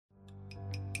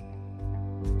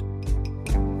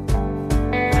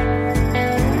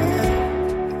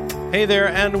Hey there,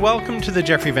 and welcome to the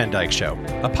Jeffrey Van Dyke Show,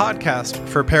 a podcast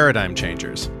for paradigm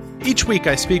changers. Each week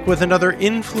I speak with another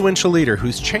influential leader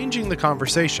who's changing the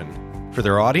conversation for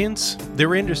their audience,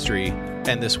 their industry,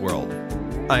 and this world.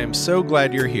 I am so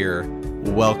glad you're here.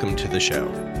 Welcome to the show.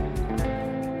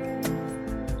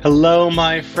 Hello,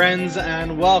 my friends,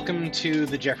 and welcome to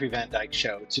the Jeffrey Van Dyke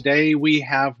Show. Today we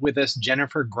have with us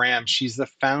Jennifer Graham. She's the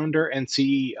founder and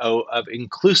CEO of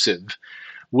INCLUSIVV,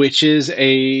 which is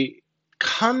a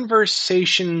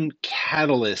conversation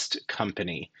catalyst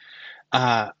company.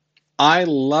 I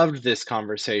loved this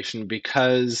conversation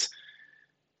because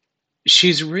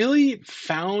she's really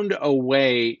found a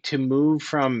way to move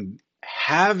from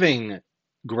having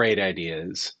great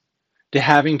ideas to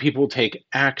having people take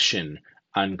action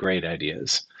on great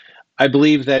ideas. I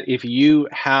believe that if you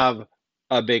have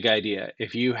a big idea,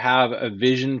 if you have a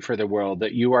vision for the world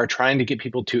that you are trying to get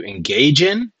people to engage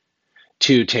in,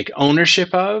 to take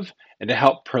ownership of, and to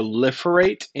help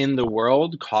proliferate in the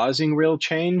world, causing real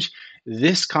change,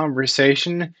 this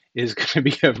conversation is going to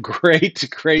be of great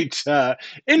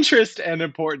interest and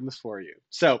importance for you.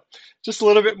 So just a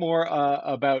little bit more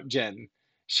about Jen.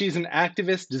 She's an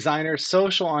activist, designer,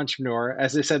 social entrepreneur,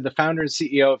 as I said, the founder and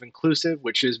CEO of INCLUSIVV,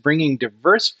 which is bringing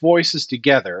diverse voices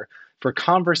together for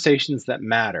conversations that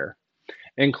matter.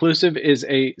 INCLUSIVV is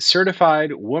a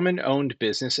certified woman-owned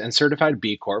business and certified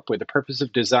B Corp with the purpose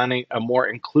of designing a more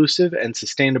inclusive and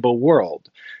sustainable world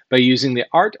by using the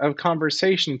art of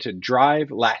conversation to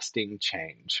drive lasting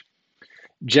change.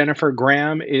 Jennifer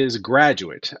Graham is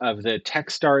graduate of the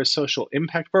Techstars Social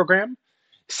Impact Program,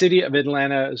 City of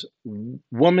Atlanta's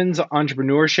Women's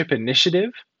Entrepreneurship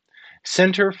Initiative,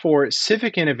 Center for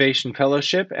Civic Innovation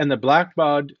Fellowship, and the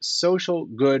Blackbaud Social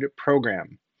Good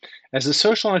Program. As a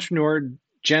social entrepreneur,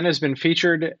 Jen has been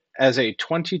featured as a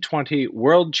 2020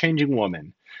 World-Changing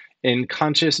Woman in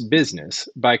Conscious Business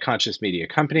by Conscious Media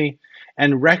Company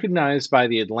and recognized by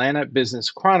the Atlanta Business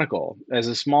Chronicle as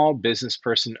a Small Business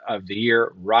Person of the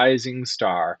Year Rising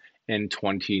Star in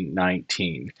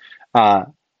 2019.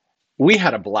 We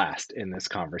had a blast in this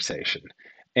conversation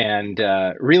and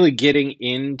really getting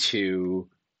into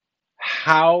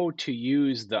how to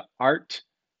use the art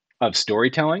of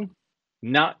storytelling,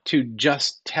 not to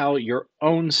just tell your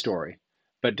own story,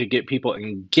 but to get people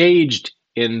engaged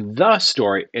in the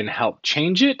story and help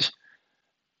change it.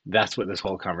 That's what this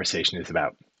whole conversation is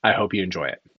about. I hope you enjoy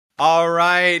it. All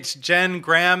right, Jen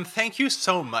Graham, thank you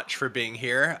so much for being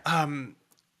here.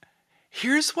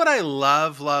 Here's what I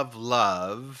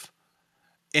love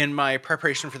in my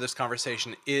preparation for this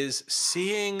conversation is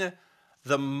seeing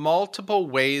the multiple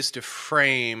ways to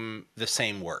frame the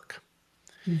same work.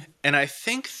 And I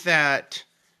think that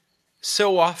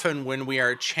so often when we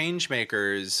are change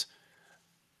makers,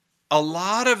 a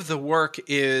lot of the work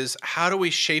is how do we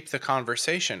shape the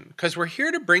conversation? Because we're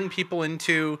here to bring people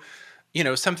into,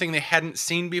 something they hadn't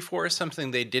seen before, something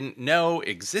they didn't know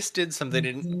existed, something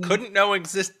they couldn't know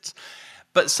exists.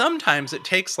 But sometimes it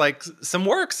takes like some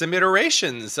work, some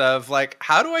iterations of like,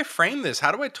 how do I frame this?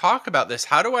 How do I talk about this?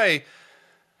 How do I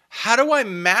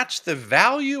match the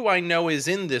value I know is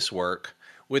in this work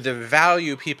with the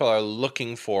value people are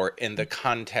looking for in the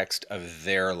context of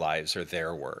their lives or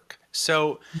their work?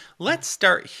 So let's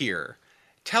start here.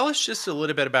 Tell us just a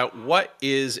little bit about what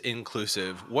is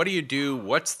INCLUSIVV. What do you do?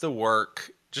 What's the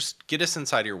work? Just get us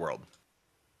inside your world.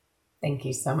 Thank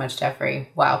you so much, Jeffrey.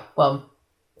 Wow. Well,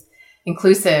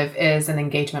 INCLUSIVV is an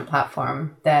engagement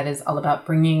platform that is all about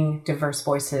bringing diverse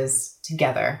voices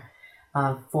together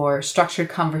for structured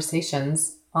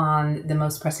conversations on the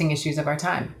most pressing issues of our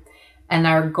time. And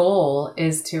our goal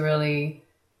is to really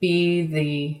be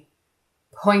the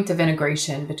point of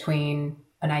integration between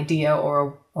an idea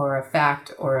or a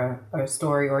fact or a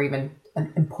story or even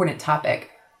an important topic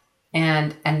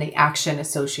and the action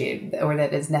associated or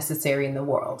that is necessary in the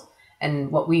world. And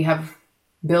what we have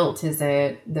built is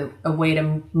a way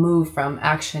to move from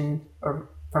action or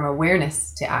from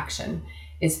awareness to action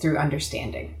is through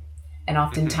understanding. And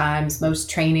oftentimes most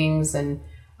trainings and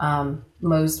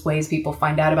most ways people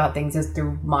find out about things is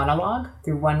through monologue,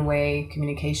 through one-way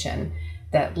communication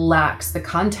that lacks the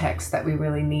context that we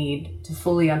really need to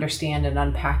fully understand and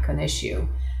unpack an issue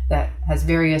that has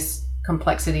various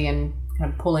complexity and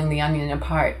kind of pulling the onion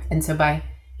apart. And so by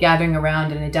gathering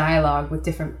around in a dialogue with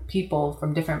different people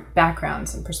from different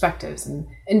backgrounds and perspectives and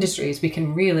industries, we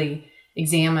can really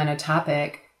examine a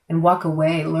topic and walk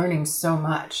away learning so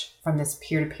much from this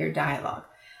peer-to-peer dialogue.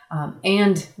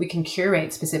 And we can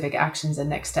curate specific actions and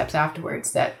next steps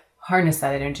afterwards that harness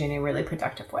that energy in a really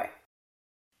productive way.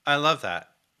 I love that.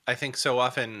 I think so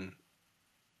often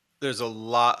there's a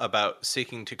lot about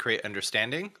seeking to create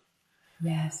understanding.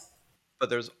 Yes. but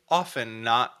there's often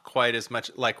not quite as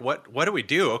much like what do we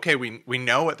do? Okay, we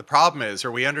know what the problem is,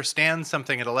 or we understand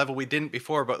something at a level we didn't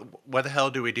before, but what the hell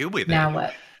do we do with it? Now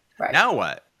what? Right. Now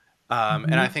what?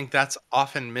 And I Mm-hmm. think that's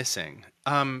often missing.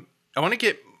 I want to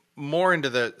get more into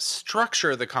the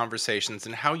structure of the conversations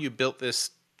and how you built this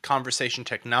conversation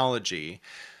technology.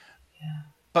 Yeah.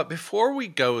 But before we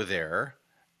go there,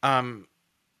 I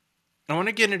want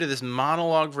to get into this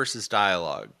monologue versus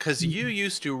dialogue, because you Mm-hmm.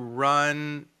 used to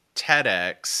run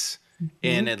TEDx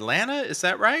in Mm-hmm. Atlanta. Is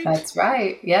that right? That's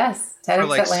right. Yes. For TEDx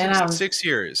like Atlanta. six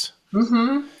years.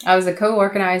 I was a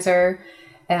co-organizer,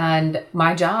 and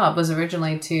my job was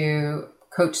originally to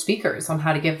coach speakers on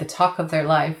how to give the talk of their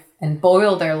life and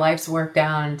boil their life's work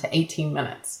down into 18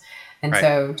 minutes. And Right.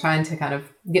 so trying to kind of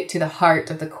get to the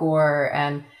heart of the core,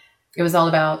 and it was all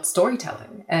about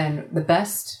storytelling, and the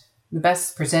best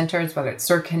presenters, whether it's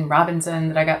Sir Ken Robinson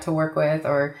that I got to work with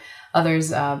or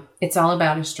others, it's all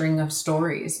about a string of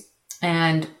stories.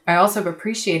 And I also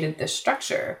appreciated the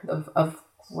structure of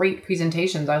great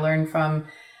presentations. I learned from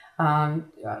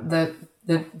the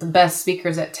best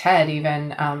speakers at TED.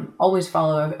 Even always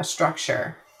follow a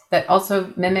structure that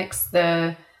also mimics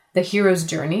the hero's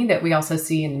journey that we also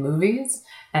see in the movies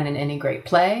and in any great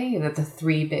play. That the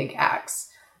three big acts,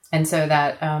 and so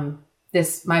that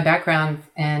this my background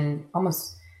in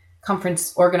almost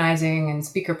conference organizing and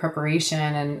speaker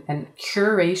preparation and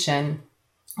curation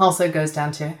also goes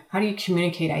down to how do you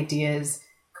communicate ideas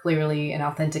clearly and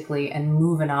authentically and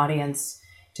move an audience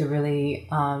to really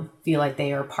feel like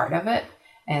they are part of it,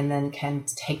 and then can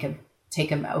take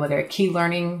them, whether a key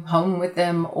learning home with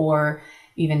them or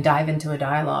even dive into a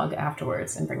dialogue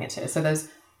afterwards and bring it to. So those,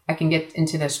 I can get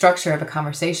into the structure of a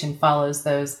conversation follows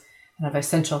those kind of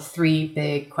essential three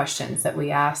big questions that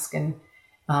we ask, and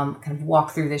kind of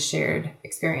walk through this shared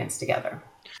experience together.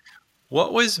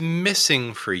 What was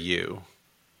missing for you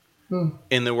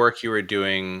in the work you were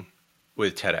doing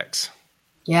with TEDx?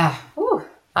 Yeah. Ooh.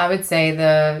 I would say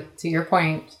to your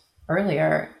point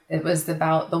earlier, it was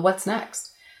about the what's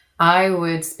next. I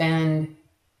would spend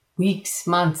weeks,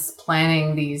 months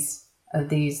planning these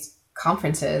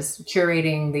conferences,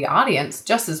 curating the audience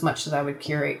just as much as I would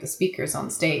curate the speakers on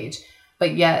stage.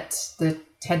 But yet the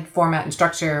TED format and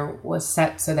structure was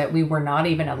set so that we were not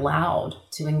even allowed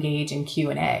to engage in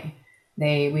Q&A.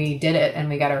 We did it and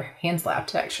we got our hands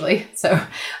slapped, actually. So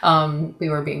we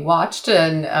were being watched,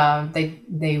 and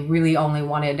they really only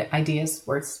wanted ideas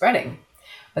worth spreading,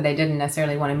 but they didn't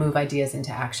necessarily want to move ideas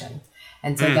into action.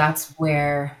 And so that's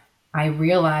where I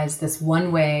realized this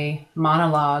one-way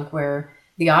monologue where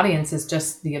the audience is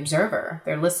just the observer.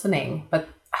 They're listening, but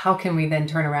how can we then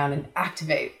turn around and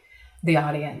activate the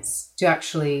audience to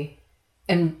actually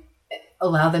and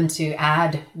allow them to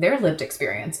add their lived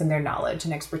experience and their knowledge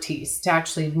and expertise to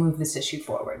actually move this issue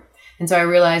forward. And so I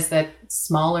realized that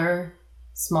smaller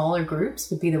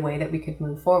groups would be the way that we could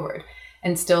move forward,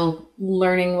 and still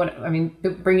learning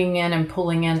bringing in and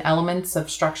pulling in elements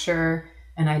of structure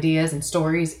and ideas and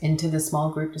stories into the small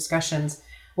group discussions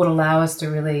would allow us to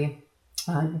really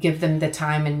give them the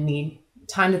time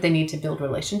that they need to build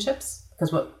relationships.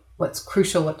 Because what's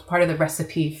crucial, what's part of the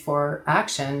recipe for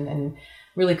action and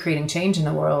really creating change in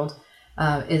the world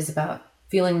is about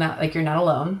feeling not like you're not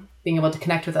alone, being able to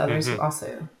connect with others who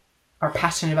also are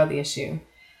passionate about the issue,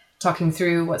 talking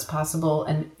through what's possible,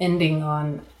 and ending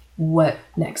on what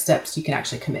next steps you can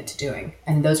actually commit to doing.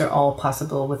 And those are all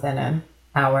possible within an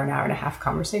hour and a half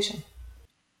conversation.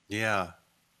 Yeah.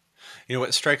 You know,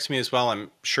 what strikes me as well,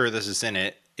 I'm sure this is in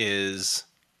it, is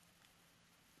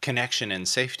connection and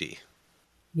safety.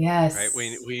 Yes. Right?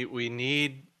 We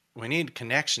need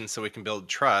connection so we can build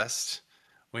trust.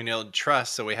 We need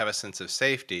trust so we have a sense of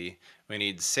safety. We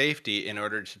need safety in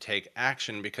order to take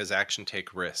action, because action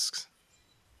take risks.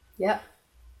 Yep.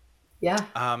 Yeah.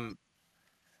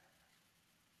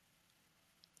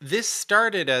 This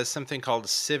started as something called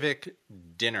civic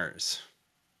dinners.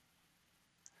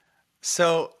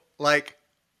 So, like,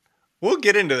 we'll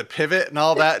get into the pivot and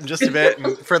all that in just a bit.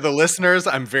 And for the listeners,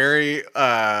 I'm very,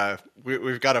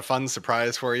 we've got a fun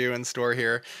surprise for you in store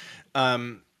here.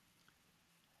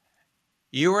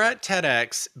 You were at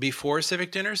TEDx before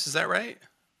civic dinners, is that right?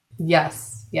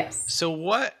 Yes. So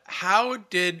what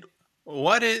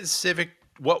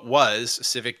was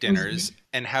civic dinners,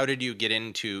 and how did you get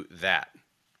into that?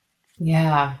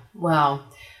 Yeah.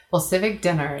 Well, civic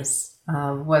dinners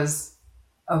was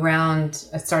around,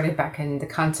 it started back in the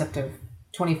concept of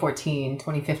 2014,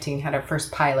 2015, had our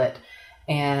first pilot.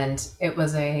 And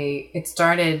it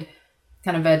started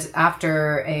kind of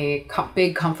after a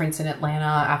big conference in Atlanta,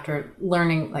 after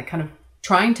learning, like kind of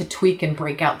trying to tweak and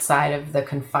break outside of the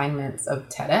confinements of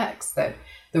TEDx, that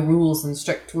the rules and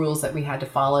strict rules that we had to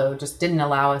follow just didn't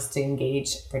allow us to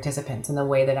engage participants in the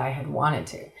way that I had wanted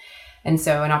to. And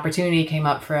so an opportunity came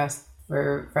up for us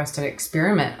to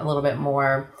experiment a little bit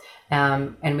more.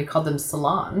 And we called them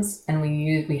salons, and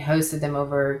we hosted them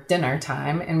over dinner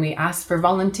time, and we asked for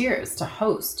volunteers to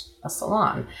host a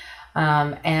salon.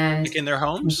 And like in their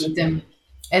homes? We did them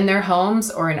in their homes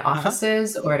or in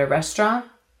offices or at a restaurant.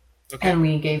 Okay. And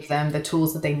we gave them the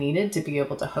tools that they needed to be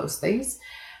able to host these.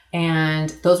 And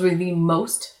those were the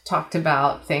most talked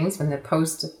about things from the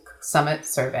post-summit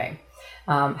survey.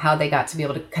 How they got to be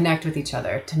able to connect with each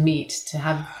other, to meet, to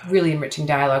have really enriching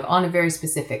dialogue on a very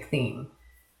specific theme.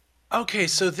 Okay,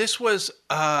 so this was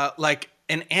like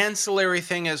an ancillary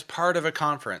thing as part of a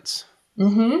conference.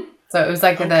 Mm-hmm. So it was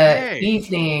like the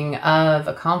evening of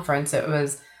a conference. It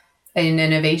was an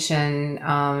innovation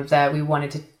that we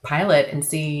wanted to pilot and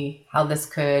see how this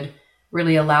could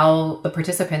really allow the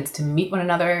participants to meet one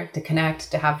another, to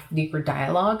connect, to have deeper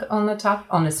dialogue on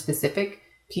a specific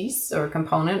piece or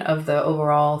component of the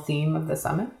overall theme of the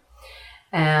summit.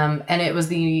 And it was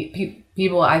the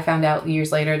people I found out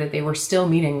years later that they were still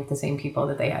meeting with the same people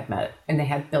that they had met, and they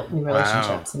had built new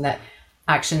relationships, and that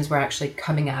actions were actually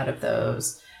coming out of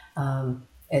those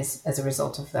as a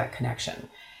result of that connection.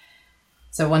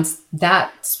 So once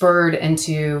that spurred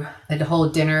into a whole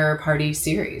dinner party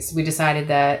series, we decided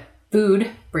that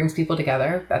food brings people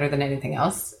together better than anything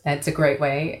else. It's a great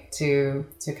way to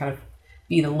kind of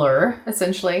be the lure,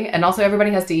 essentially. And also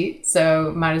everybody has to eat,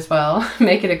 so might as well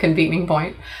make it a convening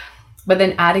point. But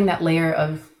then adding that layer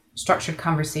of structured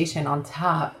conversation on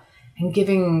top and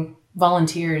giving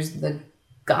volunteers the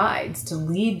guides to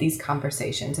lead these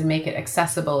conversations and make it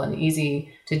accessible and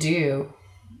easy to do.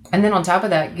 And then on top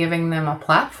of that, giving them a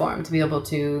platform to be able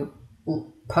to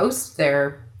post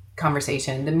their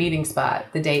conversation, the meeting spot,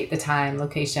 the date, the time,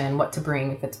 location, what to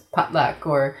bring, if it's potluck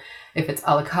or if it's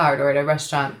a la carte or at a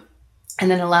restaurant,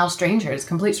 and then allow strangers,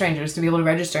 complete strangers, to be able to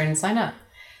register and sign up.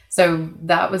 So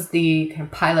that was the kind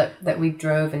of pilot that we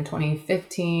drove in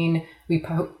 2015.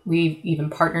 We even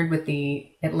partnered with the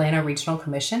Atlanta Regional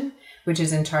Commission, which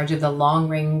is in charge of the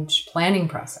long-range planning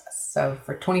process. So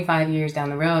for 25 years down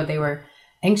the road, they were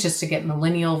anxious to get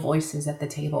millennial voices at the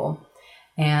table.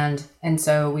 And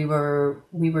so we were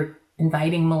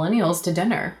inviting millennials to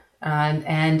dinner.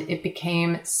 And it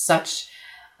became such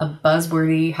a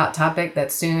buzzworthy hot topic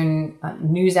that soon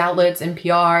news outlets,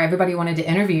 NPR, everybody wanted to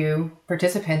interview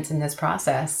participants in this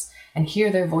process and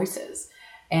hear their voices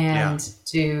and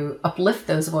to uplift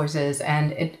those voices.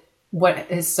 And what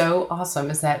is so awesome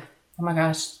is that, oh my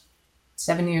gosh,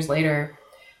 7 years later,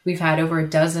 we've had over a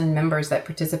dozen members that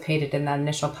participated in that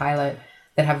initial pilot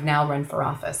that have now run for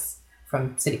office,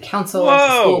 from city council to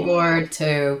school board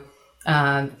to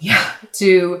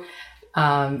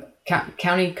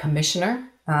county commissioner.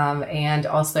 And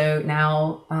also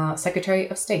now Secretary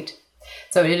of State.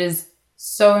 So it is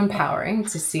so empowering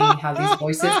to see how these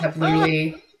voices have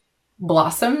literally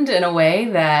blossomed in a way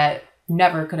that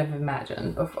never could have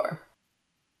imagined before.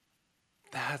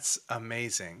 That's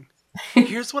amazing.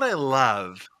 Here's what I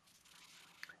love.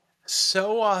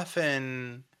 So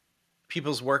often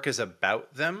people's work is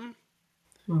about them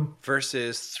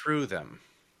versus through them.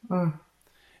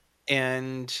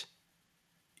 And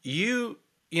your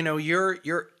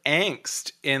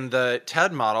angst in the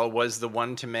TED model was the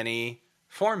one-to-many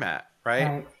format,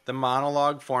 right? The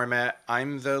monologue format.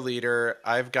 I'm the leader.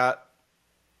 I've got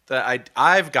the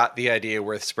idea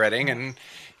worth spreading, and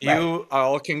you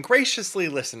all can graciously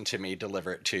listen to me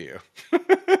deliver it to you.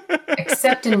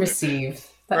 Accept and receive.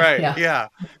 Yeah.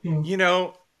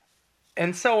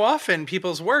 And so often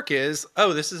people's work is,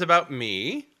 this is about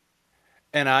me,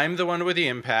 and I'm the one with the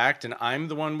impact, and I'm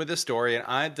the one with the story, and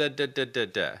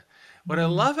What I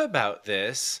love about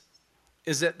this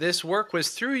is that this work was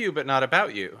through you, but not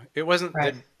about you. It wasn't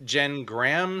the Jen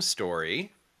Graham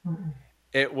story.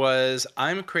 It was,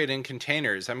 I'm creating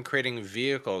containers, I'm creating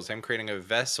vehicles, I'm creating a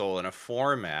vessel and a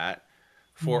format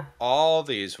for all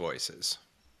these voices.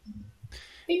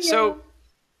 So,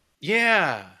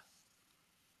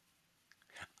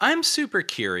 I'm super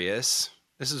curious.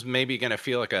 This is maybe going to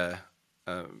feel like a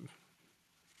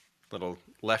little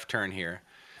left turn here.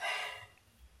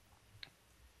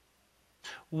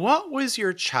 What was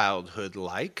your childhood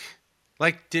like?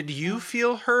 Like, did you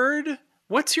feel heard?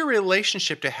 What's your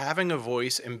relationship to having a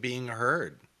voice and being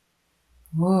heard?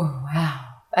 Whoa, wow.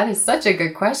 That is such a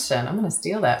good question. I'm going to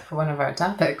steal that for one of our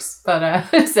topics. But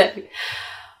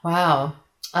wow.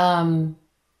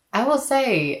 I will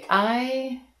say,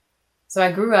 I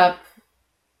grew up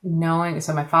knowing,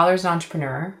 so my father's an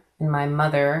entrepreneur, and my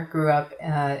mother grew up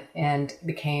and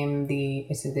became the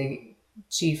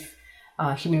chief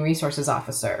human resources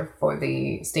officer for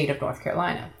the state of North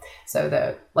Carolina. So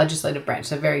the legislative branch,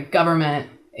 so very government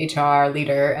HR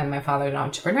leader, and my father an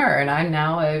entrepreneur, and I'm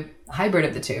now a hybrid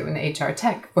of the two in the HR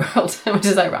tech world, which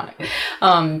is ironic.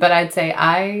 But I'd say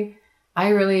I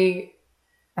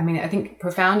think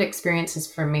profound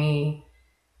experiences for me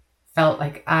felt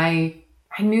like I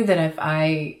knew that if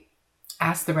I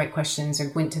asked the right questions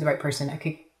or went to the right person, I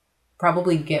could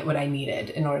probably get what I needed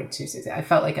in order to succeed. I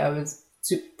felt like I was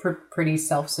pretty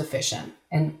self-sufficient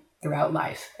and throughout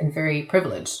life, and very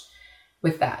privileged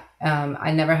with that.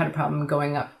 I never had a problem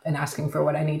going up and asking for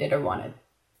what I needed or wanted.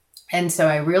 And so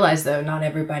I realized, though, not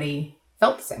everybody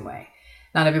felt the same way.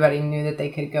 Not everybody knew that they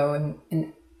could go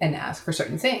and ask for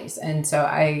certain things. And so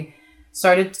I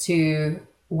started to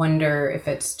wonder if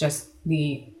it's just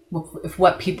if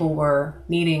what people were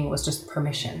needing was just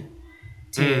permission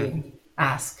to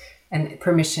ask and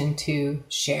permission to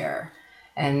share.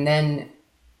 And then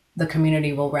the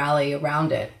community will rally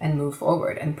around it and move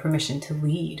forward, and permission to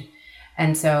lead.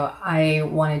 And so I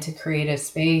wanted to create a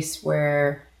space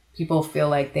where people feel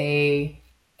like they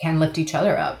can lift each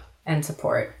other up and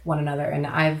support one another. And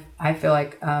I feel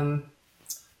like,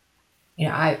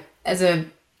 as a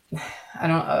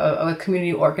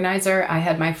community organizer, I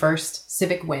had my first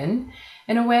civic win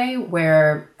in a way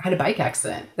where I had a bike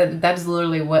accident. That is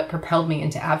literally what propelled me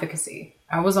into advocacy.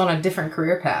 I was on a different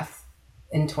career path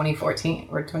in 2014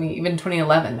 or even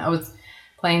 2011. I was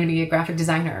planning to be a graphic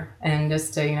designer and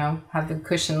just to, have the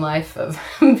cushion life of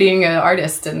being an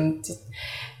artist and just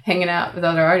hanging out with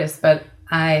other artists. But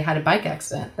I had a bike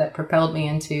accident that propelled me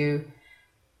into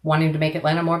wanting to make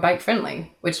Atlanta more bike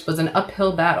friendly, which was an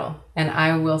uphill battle. And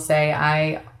I will say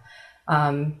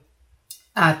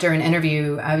after an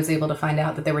interview, I was able to find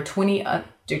out that there were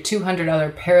 200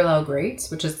 other parallel grades,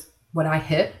 which is what I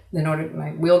hit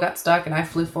my wheel got stuck and I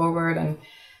flew forward and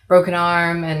broken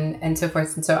arm and so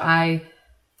forth. And so I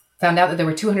found out that there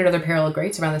were 200 other parallel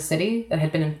grades around the city that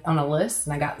had been on a list,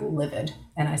 and I got livid.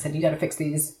 And I said, you got to fix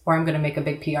these or I'm going to make a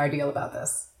big PR deal about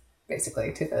this,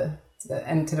 basically to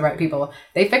the right people.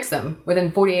 They fixed them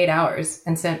within 48 hours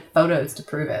and sent photos to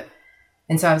prove it.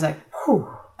 And so I was like, whew,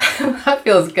 that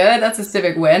feels good. That's a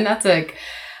civic win. That's like,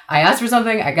 I asked for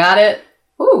something, I got it.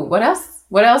 Ooh, what else?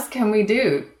 What else can we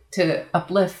do to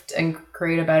uplift and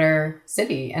create a better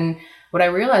city? And what I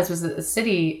realized was that the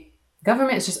city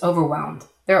government is just overwhelmed.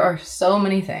 There are so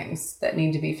many things that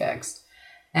need to be fixed.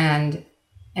 And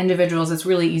individuals, it's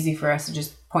really easy for us to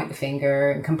just point the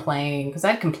finger and complain, because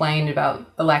I'd complained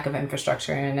about the lack of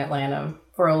infrastructure in Atlanta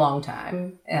for a long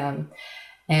time. But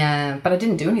I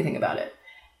didn't do anything about it.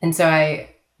 And so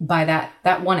by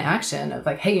that one action of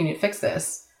like, hey, you need to fix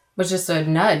this, was just a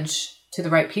nudge to the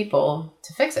right people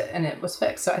to fix it, and it was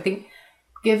fixed. So I think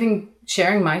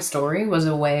sharing my story was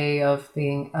a way of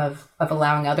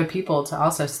allowing other people to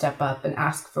also step up and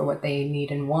ask for what they need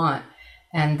and want.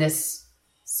 And this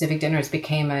civic dinners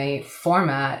became a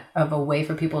format of a way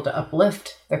for people to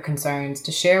uplift their concerns,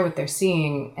 to share what they're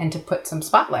seeing, and to put some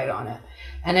spotlight on it.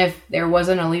 And if there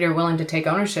wasn't a leader willing to take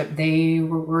ownership, they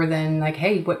were then like,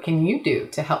 hey, what can you do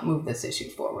to help move this issue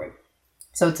forward?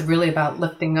 So it's really about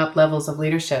lifting up levels of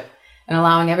leadership and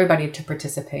allowing everybody to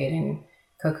participate in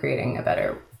co-creating a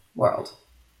better world.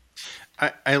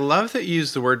 I love that you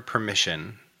use the word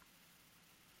permission,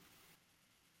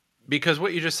 because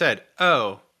what you just said,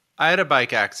 I had a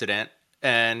bike accident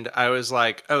and I was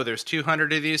like, there's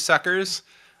 200 of these suckers.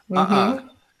 But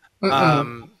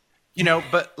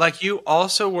like, you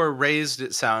also were raised,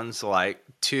 it sounds like,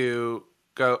 to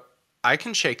go, I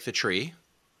can shake the tree.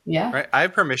 Yeah. Right. I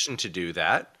have permission to do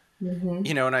that.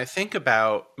 And I think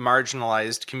about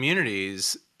marginalized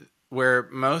communities where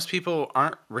most people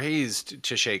aren't raised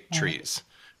to shake trees,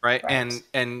 right?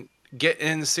 And get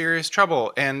in serious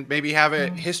trouble and maybe have a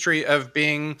history of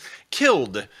being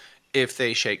killed if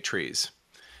they shake trees.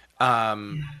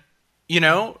 So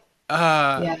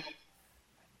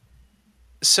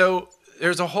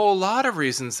there's a whole lot of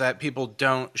reasons that people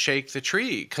don't shake the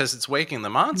tree, because it's waking the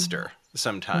monster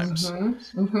sometimes.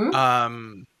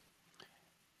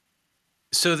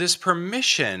 So this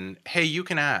permission, hey, you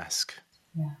can ask.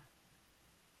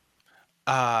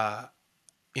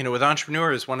 With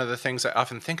entrepreneurs, one of the things I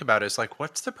often think about is like,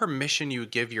 what's the permission you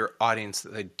give your audience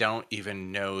that they don't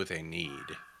even know they need?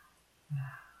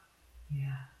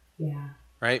 Yeah.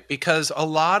 Right? Because a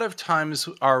lot of times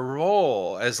our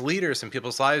role as leaders in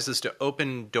people's lives is to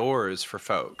open doors for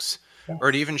folks,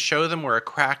 or to even show them where a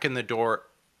crack in the door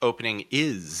opening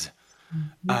is.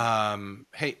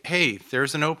 Hey,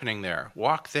 there's an opening there.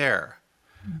 Walk there.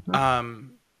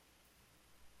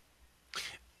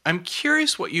 I'm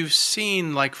curious what you've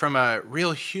seen, like from a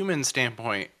real human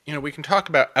standpoint. We can talk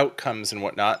about outcomes and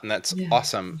whatnot, and that's Yeah.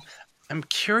 awesome. I'm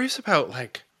curious about,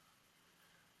 like,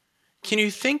 can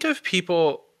you think of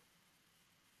people?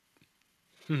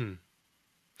 Hmm.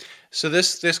 So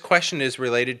this question is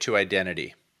related to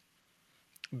identity,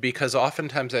 because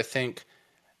oftentimes I think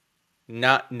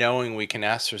not knowing we can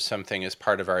ask for something is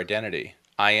part of our identity.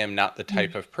 I am not the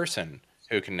type of person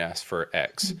who can ask for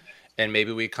X. And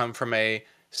maybe we come from a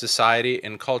society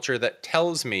and culture that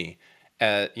tells me,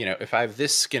 if I have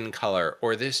this skin color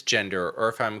or this gender, or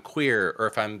if I'm queer, or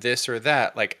if I'm this or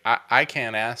that, like I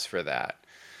can't ask for that.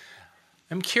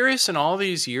 I'm curious, in all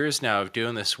these years now of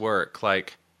doing this work,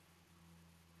 like,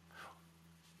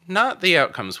 not the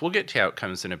outcomes, we'll get to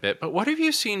outcomes in a bit, but what have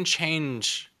you seen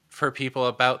change for people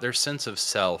about their sense of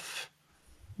self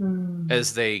Mm.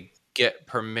 as they get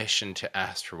permission to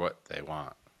ask for what they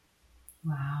want?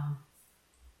 Wow.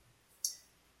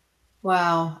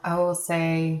 Wow. I will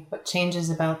say what changes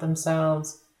about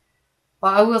themselves.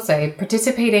 Well, I will say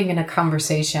participating in a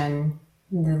conversation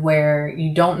where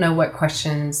you don't know what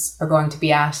questions are going to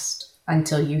be asked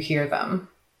until you hear them.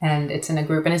 And it's in a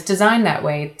group and it's designed that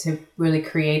way to really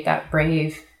create that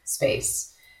brave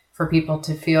space for people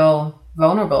to feel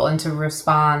vulnerable and to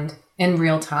respond in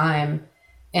real time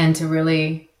and to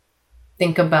really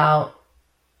think about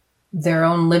their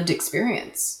own lived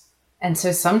experience. And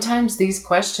so sometimes these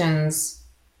questions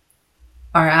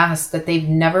are asked that they've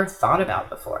never thought about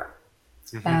before,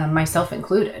 myself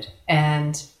included.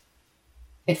 And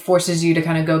it forces you to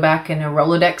kind of go back in a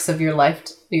Rolodex of your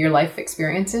life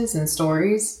experiences and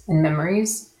stories and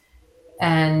memories.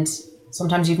 And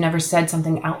sometimes you've never said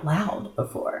something out loud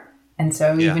before. And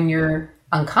so Yeah. even your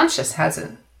unconscious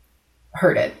hasn't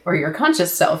heard it, or your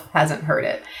conscious self hasn't heard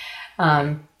it.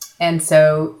 And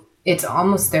so it's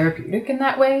almost therapeutic in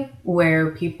that way,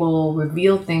 where people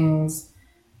reveal things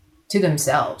to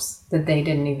themselves that they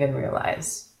didn't even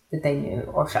realize that they knew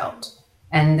or felt.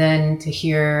 And then to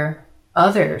hear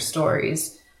other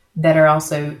stories that are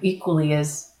also equally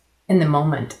as in the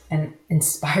moment and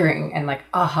inspiring and like,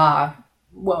 aha,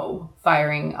 whoa,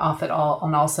 firing off at all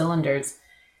on all cylinders.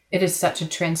 It is such a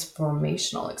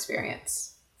transformational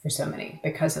experience for so many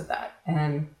because of that.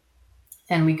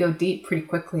 And we go deep pretty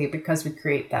quickly because we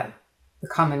create the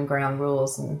common ground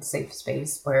rules and safe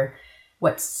space where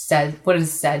what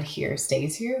is said here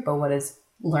stays here, but what is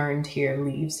learned here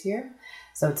leaves here.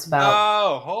 So it's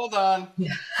about Hold on.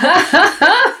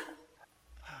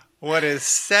 What is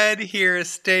said here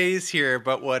stays here,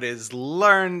 but what is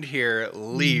learned here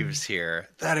leaves here.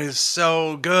 That is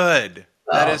so good.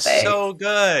 That oh, is thanks. so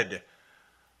good.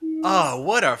 Oh,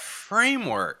 what a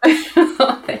framework.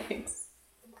 Oh, thanks.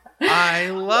 I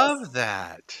love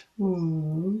that.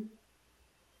 Hmm.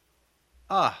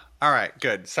 All right,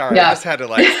 good. Sorry, Yeah. I just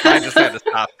had to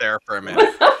stop there for a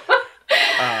minute.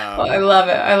 Well, I love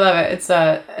it. I love it. It's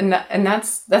and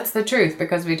that's the truth,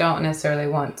 because we don't necessarily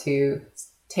want to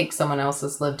take someone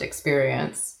else's lived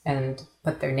experience and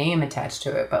put their name attached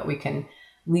to it, but we can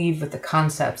leave with the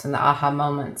concepts and the aha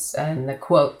moments and the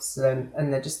quotes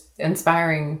and the just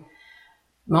inspiring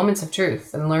moments of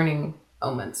truth and learning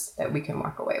moments that we can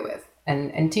walk away with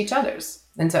and teach others.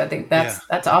 And so I think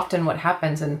that's often what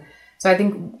happens. And so I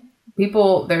think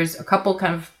there's a couple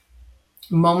kind of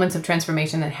moments of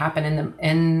transformation that happen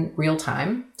in real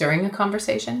time during a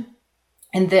conversation.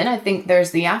 And then I think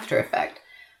there's the after effect.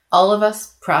 All of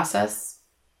us process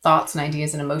thoughts and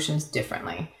ideas and emotions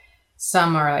differently.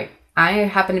 Some are like, I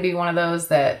happen to be one of those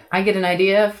that I get an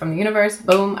idea from the universe,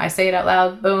 boom, I say it out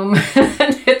loud, boom.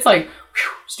 And it's like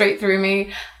whew, straight through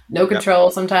me, no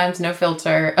control sometimes, no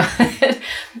filter.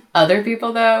 Other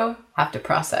people, though, have to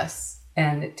process,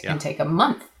 and it can take a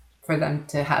month for them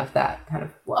to have that kind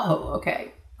of, whoa,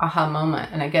 okay, aha moment,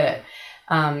 and I get it.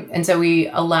 And so we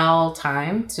allow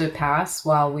time to pass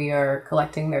while we are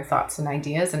collecting their thoughts and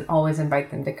ideas, and always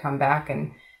invite them to come back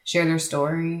and share their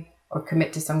story or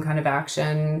commit to some kind of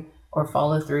action or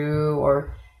follow through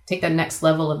or take that next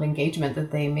level of engagement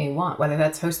that they may want, whether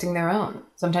that's hosting their own.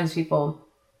 Sometimes people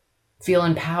feel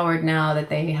empowered now that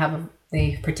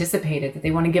they participated, that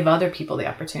they want to give other people the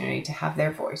opportunity to have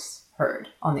their voice heard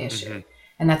on the issue. Mm-hmm.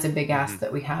 And that's a big ask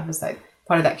that we have, is like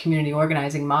part of that community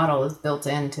organizing model is built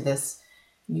into this.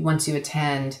 Once you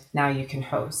attend, now you can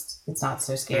host. It's not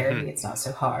so scary. Mm-hmm. It's not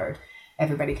so hard.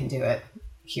 Everybody can do it.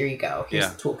 Here you go.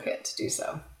 Here's the toolkit to do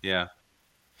so. Yeah.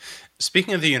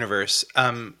 Speaking of the universe,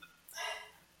 how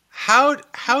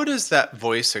does that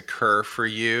voice occur for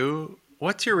you?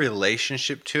 What's your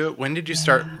relationship to it? When did you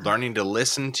start learning to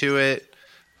listen to it?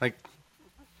 Like,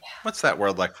 what's that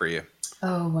world like for you?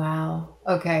 Oh, wow.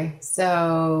 Okay.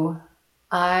 So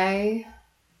I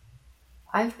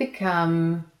I've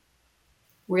become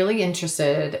really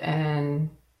interested in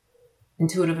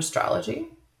intuitive astrology,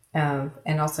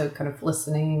 and also kind of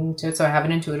listening to it. So I have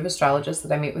an intuitive astrologist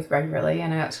that I meet with regularly,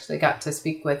 and I actually got to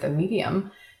speak with a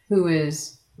medium who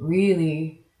is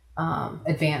really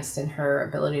advanced in her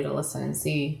ability to listen and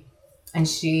see. And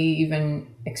she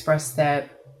even expressed that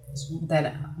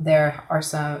there are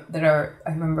some that are,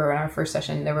 I remember in our first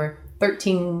session, there were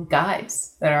 13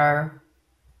 guides that are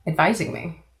advising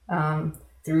me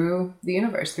through the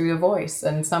universe, through a voice.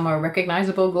 And some are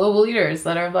recognizable global leaders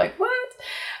that are like, what?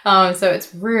 So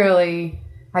it's really,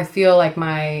 I feel like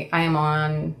I am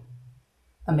on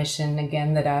a mission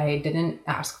again that I didn't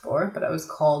ask for, but I was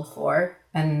called for.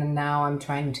 And now I'm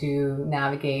trying to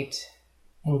navigate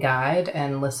and guide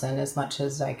and listen as much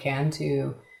as I can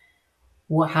to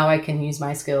how I can use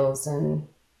my skills and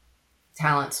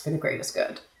talents for the greatest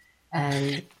good.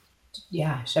 And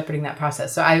yeah, shepherding that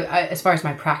process. So I as far as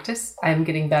my practice, I'm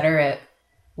getting better at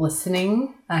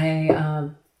listening. I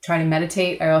try to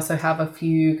meditate. I also have a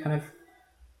few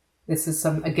this is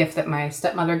a gift that my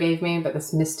stepmother gave me, but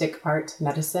this mystic art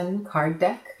medicine card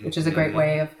deck, which is a great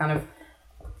way of kind of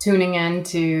tuning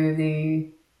into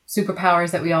the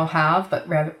superpowers that we all have, but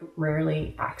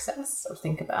rarely access or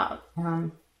think about.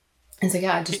 And so,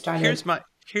 yeah, I just started.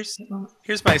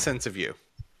 Here's my sense of you.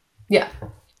 Yeah.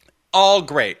 All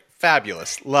great,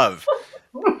 fabulous, love.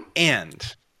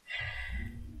 And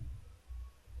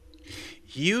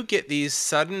you get these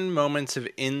sudden moments of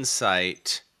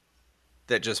insight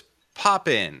that just pop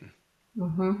in.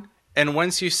 Mm-hmm. And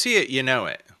once you see it, you know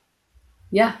it.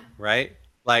 Yeah. Right?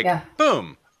 Like,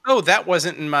 boom. Oh, that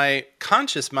wasn't in my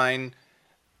conscious mind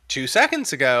 2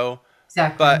 seconds ago.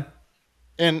 Exactly. But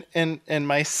in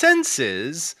my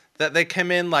senses that they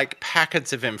come in like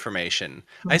packets of information.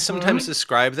 Mm-hmm. I sometimes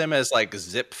describe them as like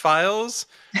zip files,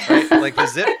 right? Like the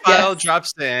zip file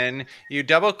drops in, you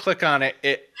double click on it,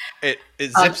 it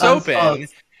zips open.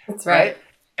 That's right.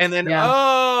 And then here's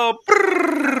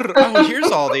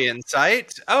all the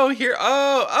insight.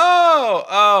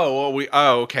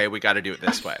 Okay, we got to do it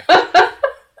this way.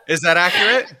 Is that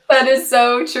accurate? That is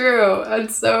so true.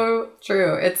 It's so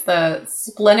true. It's the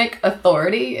splenic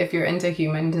authority if you're into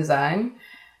human design.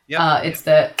 Yep. It's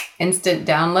the instant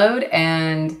download,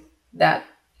 and that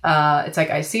it's like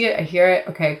I see it, I hear it.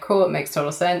 Okay, cool. It makes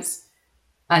total sense.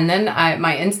 And then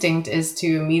my instinct is to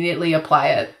immediately apply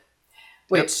it,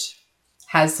 which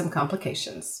has some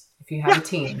complications if you have a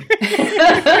team.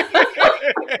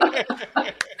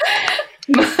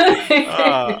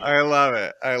 I love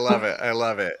it. I love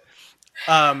it.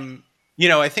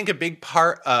 I think a big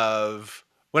part of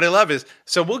what I love is,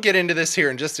 so we'll get into this here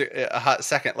in just a hot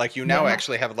second. Like you now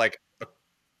actually have like a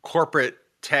corporate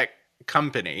tech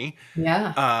company.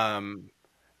 Yeah.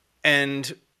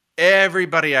 And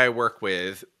everybody I work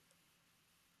with,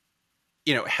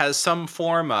 has some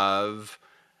form of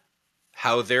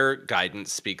how their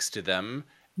guidance speaks to them.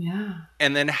 Yeah.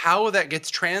 And then how that gets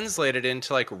translated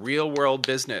into like real world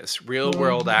business, real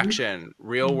world action,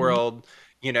 real world,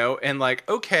 and like,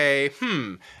 okay,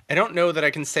 I don't know that I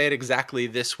can say it exactly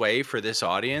this way for this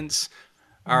audience.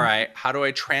 All right. How do I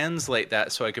translate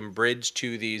that so I can bridge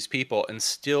to these people and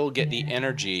still get the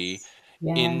energy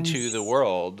into the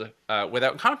world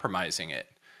without compromising it?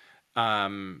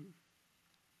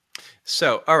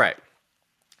 So, all right.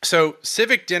 So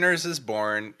Civic Dinners is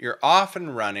born. You're off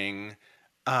and running.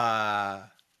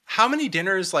 How many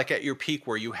dinners, like at your peak,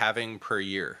 were you having per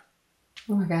year?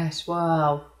 Oh my gosh.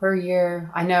 Wow. Per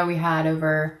year. I know we had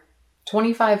over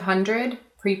 2,500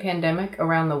 pre-pandemic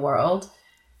around the world.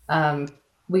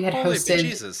 We had hosted.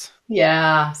 Jesus.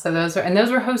 Yeah. So those were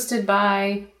hosted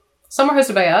by, some were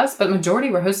hosted by us, but majority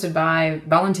were hosted by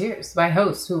volunteers, by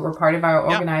hosts who were part of our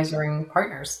organizing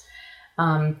partners.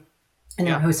 And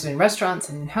they were hosted in restaurants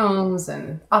and homes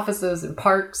and offices and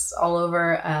parks all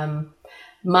over.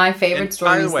 My favorite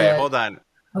story. By the way, hold on.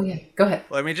 Oh yeah, go ahead.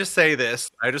 Let me just say this.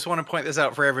 I just want to point this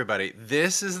out for everybody.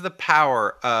 This is the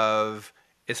power of,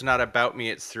 it's not about me,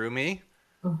 it's through me.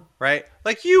 Right?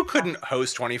 Like you couldn't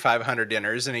host 2,500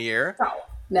 dinners in a year.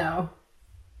 No.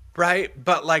 Right?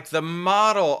 But like the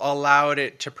model allowed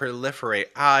it to proliferate.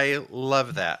 I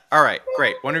love that. All right,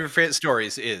 great. One of your favorite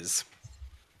stories is?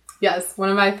 Yes, one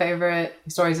of my favorite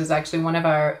stories is actually one of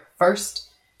our first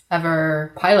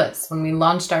ever pilots. When we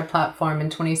launched our platform in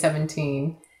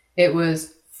 2017, it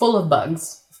was full of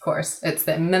bugs, of course. It's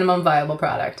the minimum viable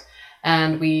product.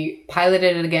 And we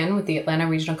piloted it again with the Atlanta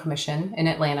Regional Commission in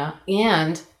Atlanta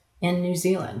and in New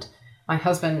Zealand. My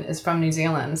husband is from New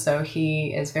Zealand, so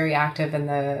he is very active in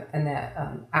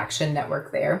the action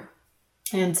network there.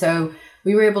 And so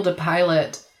we were able to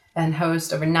pilot and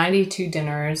host over 92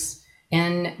 dinners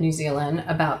in New Zealand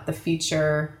about the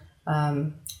future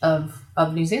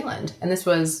of New Zealand. And this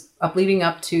was leading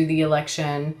up to the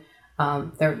election,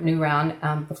 their new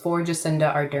round, before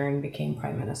Jacinda Ardern became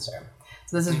prime minister.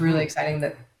 So this is really exciting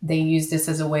that they used this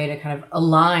as a way to kind of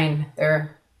align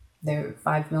their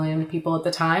 5 million people at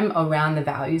the time around the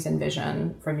values and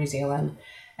vision for New Zealand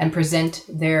and present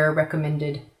their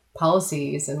recommended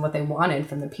policies and what they wanted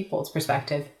from the people's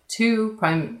perspective to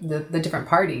the different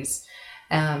parties,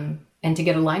 and to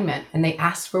get alignment. And they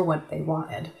asked for what they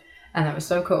wanted. And that was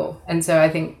so cool. And so I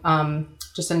think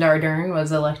Jacinda Ardern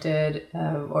was elected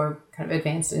or kind of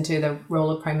advanced into the role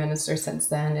of prime minister since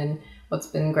then. And what's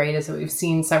been great is that we've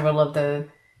seen several of the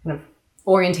kind of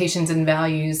orientations and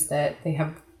values that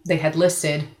they had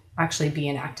listed actually be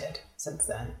enacted since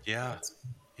then.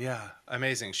 Yeah.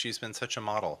 Amazing. She's been such a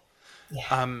model.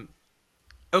 Yeah.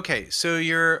 Okay, so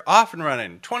you're off and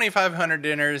running, 2,500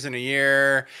 dinners in a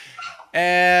year,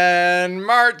 and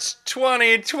March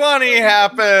 2020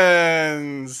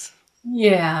 happens.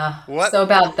 Yeah. What? So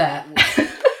about that.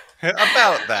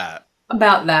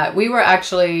 About that. We were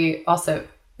actually also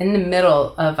in the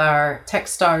middle of our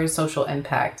Techstars Social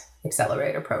Impact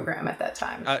Accelerator program at that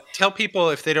time. Tell people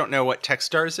if they don't know what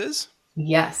Techstars is.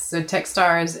 Yes. So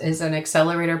Techstars is an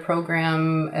accelerator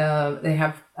program. They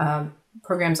have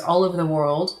programs all over the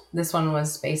world. This one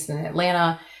was based in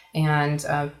Atlanta, and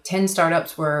 10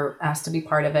 startups were asked to be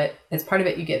part of it. As part of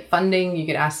it, you get funding, you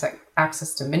get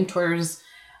access to mentors,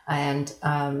 and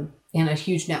a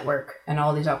huge network and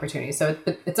all these opportunities. So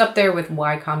it's up there with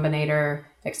Y Combinator.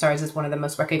 Techstars is one of the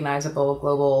most recognizable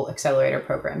global accelerator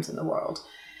programs in the world.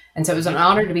 And so it was an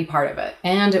honor to be part of it.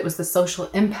 And it was the social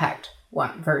impact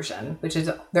version, which is,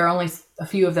 there are only a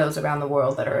few of those around the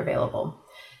world that are available.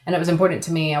 And it was important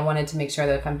to me. I wanted to make sure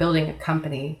that if I'm building a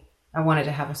company, I wanted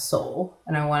to have a soul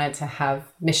and I wanted to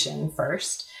have mission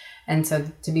first. And so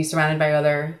to be surrounded by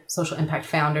other social impact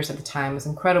founders at the time was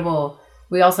incredible.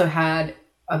 We also had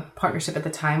a partnership at the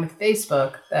time with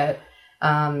Facebook that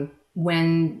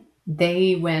when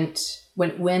the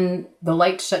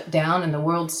light shut down and the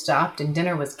world stopped and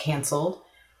dinner was canceled,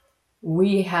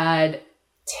 we had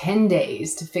 10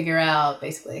 days to figure out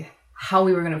basically how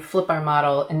we were going to flip our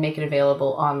model and make it available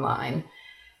online.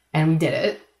 And we did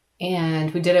it.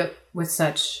 And we did it with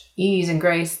such ease and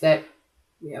grace that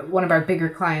one of our bigger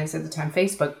clients at the time,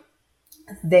 Facebook,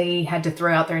 they had to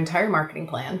throw out their entire marketing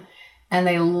plan. And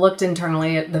they looked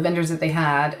internally at the vendors that they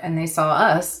had, and they saw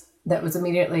us that was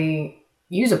immediately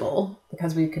usable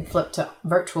because we could flip to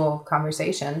virtual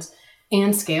conversations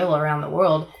and scale around the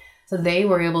world. So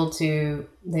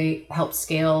they helped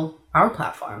scale our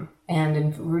platform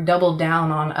and doubled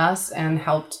down on us and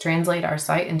helped translate our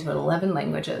site into 11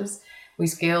 languages. We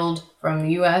scaled from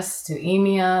the US to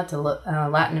EMEA to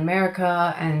Latin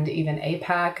America and even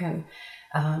APAC. And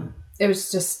it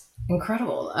was just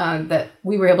incredible that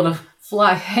we were able to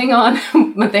hang on,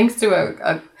 thanks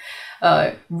to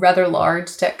a rather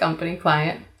large tech company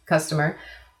customer,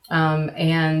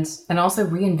 and also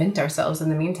reinvent ourselves in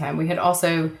the meantime. We had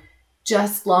also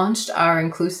just launched our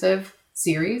Inclusive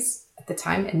series at the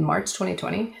time in March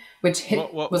 2020, which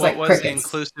what was the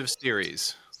Inclusive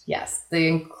series? Yes, the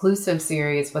Inclusive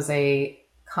series was a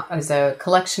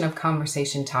collection of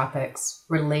conversation topics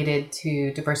related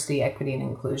to diversity, equity, and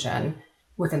inclusion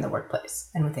within the workplace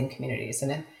and within communities.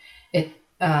 And it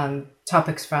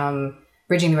topics from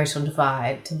bridging the racial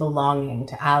divide to belonging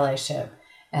to allyship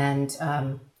and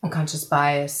unconscious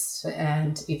bias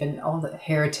and even all the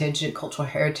heritage and cultural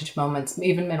heritage moments,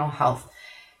 even mental health.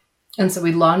 And so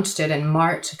we launched it in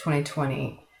March of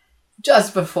 2020,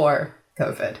 just before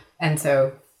COVID. And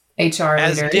so HR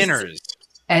as leaders, dinners.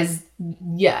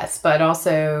 But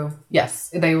also,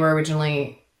 they were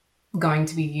originally going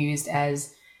to be used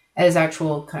as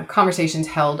actual kind of conversations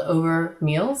held over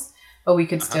meals, but we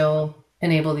could still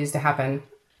enable these to happen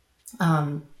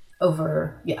at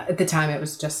the time it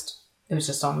was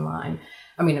just online.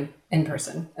 I mean, in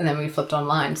person, and then we flipped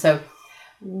online. So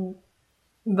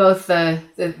both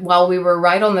while we were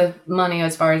right on the money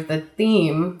as far as the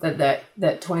theme that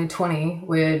 2020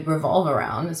 would revolve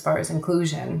around as far as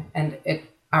inclusion, and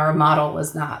our model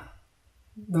was not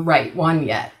the right one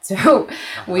yet. So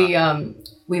we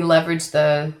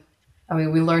leveraged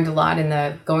we learned a lot in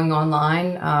the going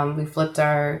online. We flipped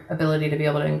our ability to be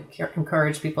able to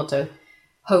encourage people to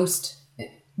host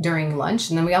during lunch.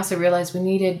 And then we also realized we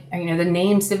needed, the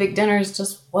name Civic Dinners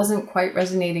just wasn't quite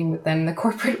resonating within the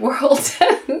corporate world.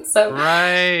 So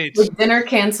with dinner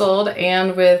canceled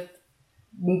and with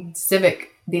civic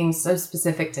being so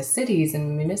specific to cities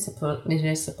and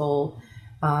municipal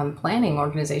planning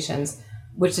organizations,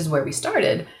 which is where we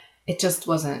started, it just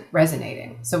wasn't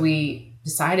resonating. So we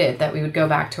decided that we would go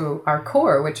back to our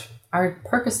core, which our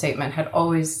purpose statement had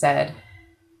always said,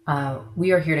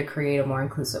 we are here to create a more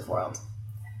inclusive world.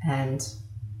 And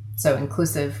so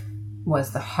inclusive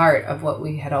was the heart of what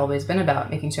we had always been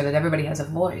about, making sure that everybody has a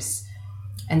voice.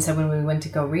 And so when we went to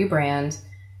go rebrand,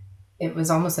 it was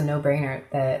almost a no-brainer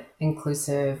that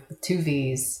inclusive, with two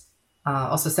V's,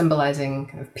 also symbolizing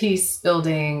kind of peace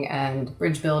building and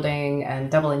bridge building and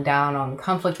doubling down on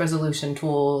conflict resolution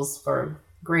tools for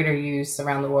greater use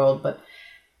around the world. But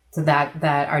so that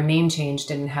our name change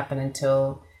didn't happen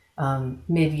until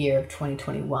mid-year of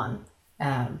 2021,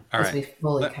 as we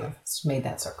fully kind of made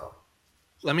that circle.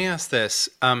 Let me ask this.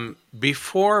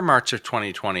 Before March of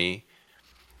 2020,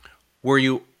 were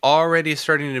you already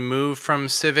starting to move from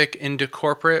civic into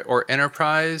corporate or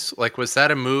enterprise? Like, was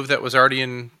that a move that was already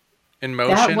in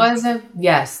motion?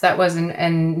 That was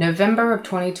in November of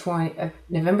 2020,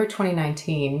 November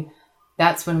 2019.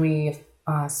 That's when we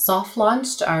soft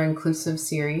launched our inclusive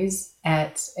series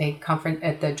at a conference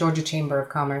at the Georgia Chamber of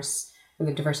Commerce for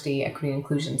the Diversity, Equity, and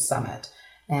Inclusion Summit.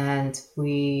 And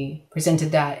we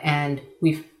presented that, and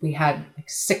we had like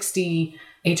 60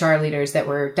 HR leaders that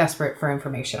were desperate for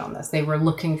information on this. They were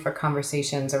looking for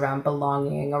conversations around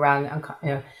belonging, around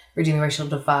bridging the racial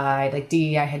divide. Like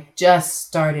DEI had just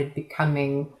started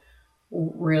becoming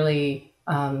really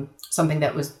something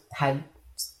that had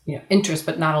interest,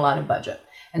 but not a lot of budget.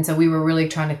 And so we were really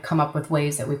trying to come up with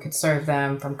ways that we could serve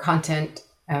them, from content,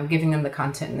 giving them the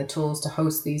content and the tools to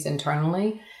host these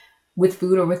internally, with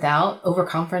food or without, over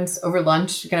conference, over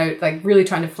lunch, like really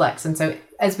trying to flex. And so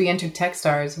as we entered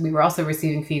Techstars, we were also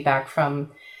receiving feedback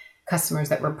from customers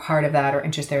that were part of that or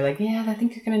interested. They're like, yeah, I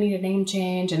think you're going to need a name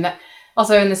change. And that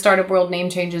also, in the startup world, name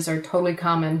changes are totally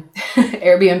common.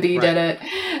 Airbnb did it.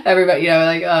 Everybody,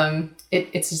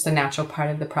 it's just a natural part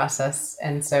of the process.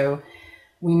 And so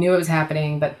we knew it was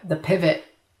happening, but the pivot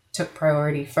took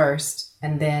priority first.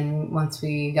 And then once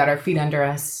we got our feet under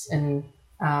us and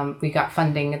we got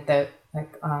funding at the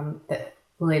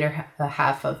later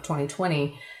half of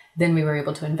 2020, then we were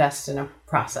able to invest in a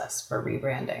process for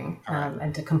rebranding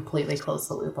and to completely close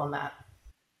the loop on that.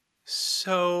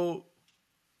 So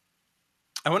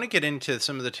I want to get into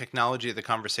some of the technology of the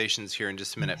conversations here in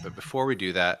just a minute. But before we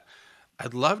do that,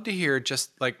 I'd love to hear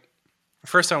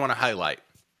first I want to highlight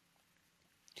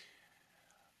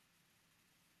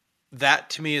that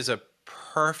to me is a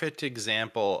perfect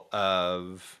example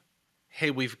of,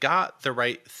 hey, we've got the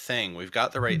right thing, we've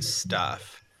got the right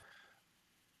stuff,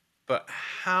 but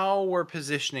how we're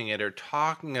positioning it or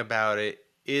talking about it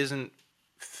isn't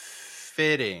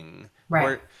fitting.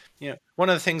 Right. One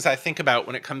of the things I think about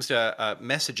when it comes to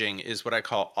messaging is what I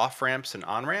call off-ramps and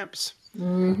on-ramps.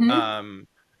 Mm-hmm.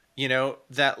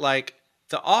 That like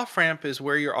the off-ramp is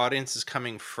where your audience is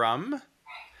coming from.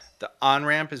 The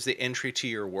on-ramp is the entry to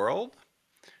your world,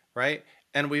 right?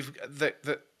 And we've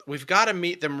got to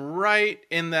meet them right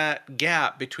in that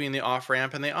gap between the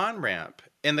off-ramp and the on-ramp.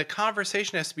 And the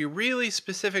conversation has to be really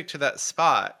specific to that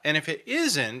spot. And if it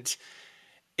isn't,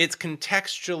 it's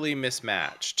contextually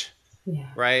mismatched,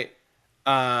 right?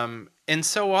 And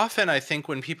so often I think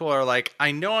when people are like,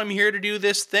 I know I'm here to do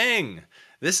this thing.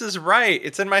 This is right.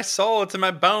 It's in my soul. It's in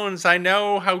my bones. I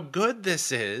know how good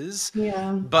this is.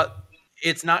 Yeah. But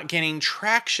it's not gaining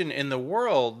traction in the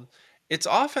world. It's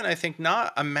often, I think,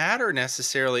 not a matter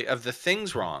necessarily of the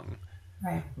thing's wrong,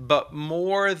 but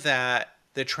more that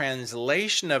the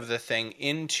translation of the thing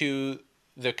into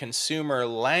the consumer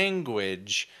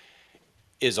language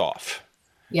is off.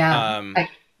 Yeah.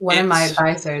 One of my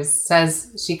advisors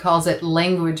says, she calls it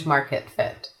language market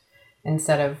fit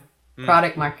instead of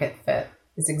product market fit.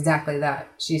 It's exactly that.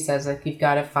 She says, like, you've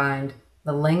got to find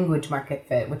the language market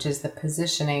fit, which is the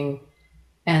positioning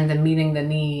and the meeting the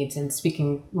needs and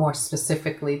speaking more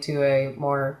specifically to a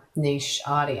more niche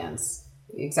audience.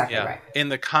 Exactly right. In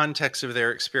the context of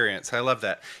their experience. I love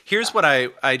that. Here's what I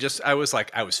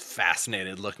was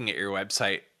fascinated looking at your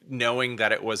website, knowing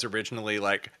that it was originally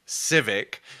like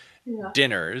civic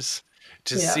dinners,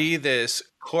 to see this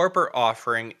corporate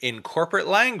offering in corporate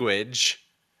language,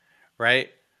 right?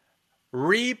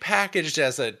 Repackaged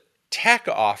as a tech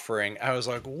offering. I was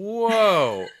like,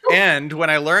 whoa. And when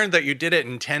I learned that you did it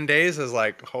in 10 days, I was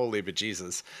like, holy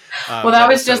bejesus. Well, that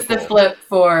was just the flip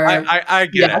for... I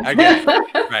get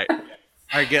it. Right.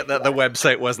 I get that the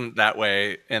website wasn't that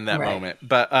way in that moment.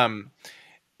 But,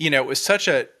 it was such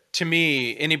a, to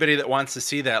me, anybody that wants to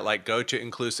see that, like, go to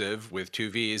Inclusive with 2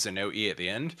 V's and no E at the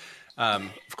end.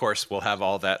 Of course, we'll have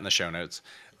all that in the show notes.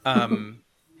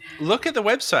 Look at the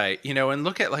website, and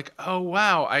look at like, oh,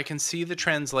 wow, I can see the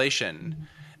translation.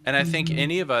 And I think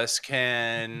any of us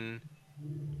can,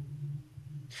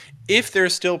 if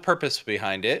there's still purpose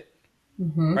behind it,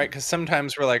 Mm-hmm. right? Because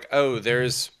sometimes we're like, oh,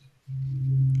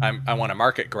 I want a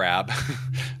market grab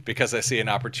because I see an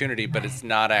opportunity, but Right. it's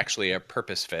not actually a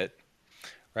purpose fit,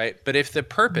 right? But if the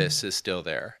purpose is still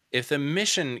there, if the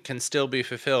mission can still be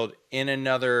fulfilled in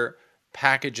another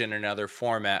package, in another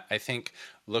format, I think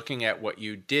looking at what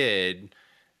you did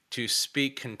to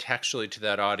speak contextually to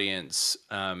that audience,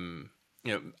 I'm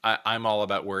all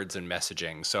about words and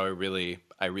messaging, so I really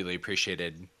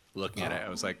appreciated looking at it. I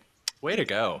was like, way to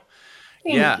go.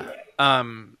 Thank Yeah.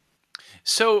 you.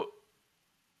 So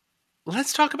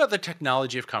let's talk about the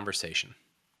technology of conversation,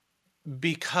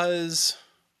 because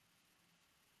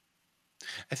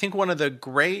I think one of the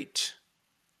great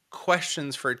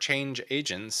questions for change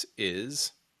agents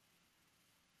is,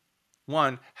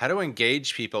 one, how to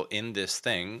engage people in this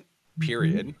thing, Mm-hmm.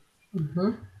 period.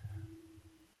 Mm-hmm.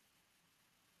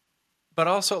 But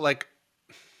also, like,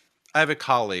 I have a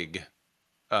colleague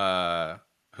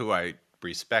who I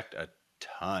respect a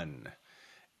ton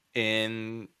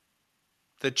in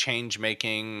the change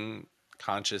making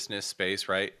consciousness space,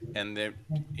 right? And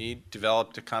he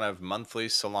developed a kind of monthly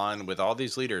salon with all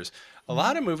these leaders, a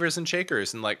lot of movers and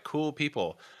shakers and like cool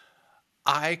people.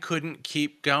 I couldn't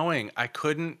keep going. I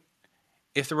couldn't,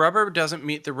 if the rubber doesn't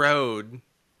meet the road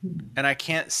and I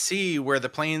can't see where the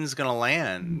plane's going to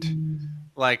land,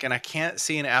 like, and I can't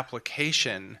see an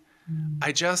application,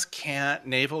 I just can't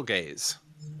navel gaze.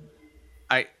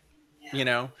 I, you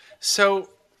know, so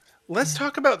let's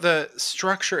talk about the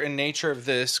structure and nature of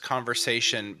this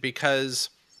conversation, because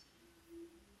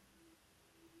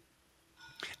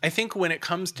I think when it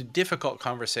comes to difficult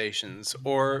conversations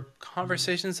or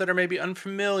conversations that are maybe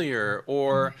unfamiliar,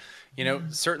 or,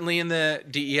 certainly in the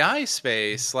DEI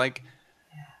space, like,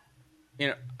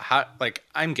 how, like,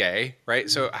 I'm gay, right?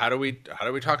 So how do we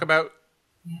talk about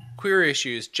queer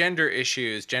issues, gender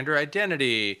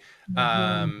identity? Mm-hmm.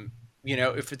 Um,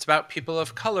 if it's about people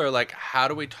of color, like, how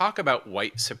do we talk about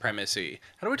white supremacy?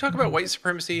 How do we talk about white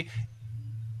supremacy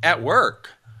at work?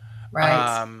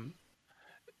 Right. Um,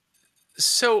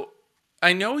 so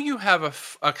I know you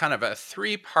have a kind of a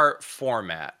three-part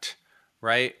format,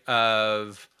 right?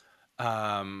 Of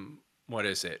what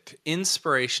is it?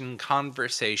 Inspiration,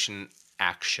 conversation,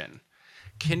 action.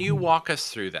 Can you walk us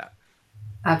through that?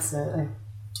 Absolutely.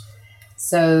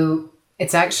 So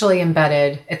it's actually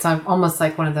embedded. It's almost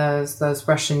like one of those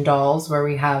Russian dolls where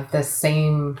we have the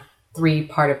same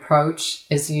three-part approach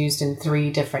is used in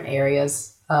three different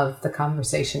areas of the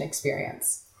conversation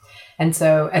experience. And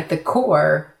so at the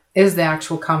core is the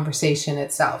actual conversation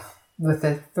itself with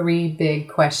the three big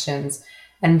questions.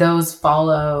 And those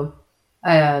follow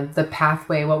the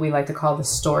pathway, what we like to call the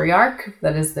story arc.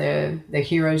 That is the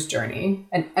hero's journey.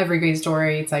 And every great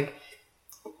story, it's like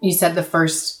you said, the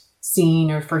first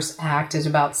scene or first act is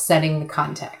about setting the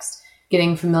context,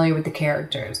 getting familiar with the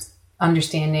characters,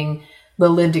 understanding the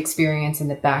lived experience in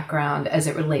the background as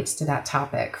it relates to that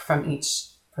topic from each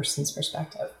person's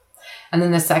perspective. And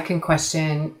then the second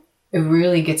question, it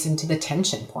really gets into the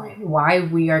tension point, why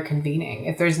we are convening.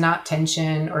 If there's not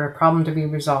tension or a problem to be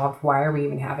resolved, why are we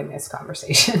even having this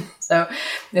conversation? So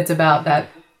it's about that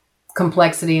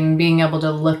complexity and being able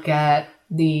to look at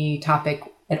the topic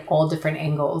at all different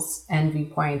angles and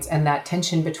viewpoints, and that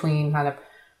tension between kind of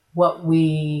what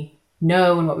we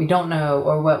know and what we don't know,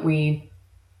 or what we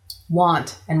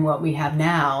want and what we have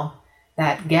now.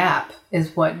 That gap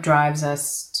is what drives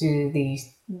us to the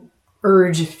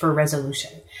urge for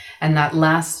resolution. And that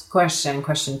last question,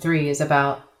 question 3, is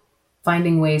about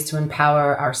finding ways to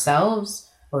empower ourselves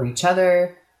or each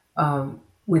other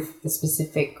with the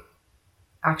specific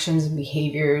actions and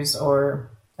behaviors,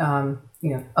 or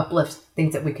uplift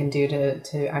things that we can do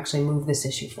to actually move this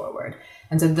issue forward.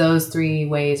 And so those 3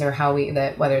 ways are how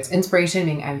whether it's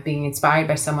inspiration, being inspired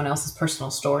by someone else's personal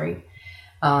story.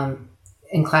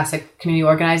 In classic community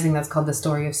organizing, that's called the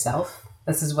story of self.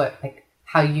 This is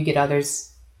how you get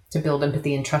others to build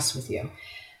empathy and trust with you.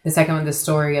 The second one, the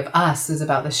story of us, is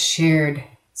about the shared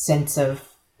sense of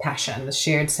passion, the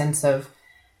shared sense of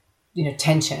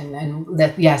tension, and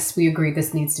that, yes, we agree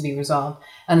this needs to be resolved.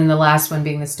 And then the last one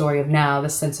being the story of now, the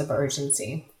sense of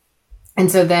urgency. And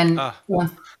so then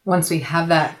once we have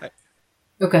that,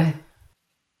 okay.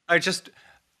 I just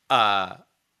I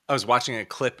was watching a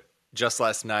clip just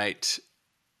last night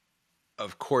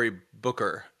of Cory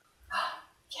Booker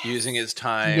using his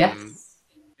time Yes.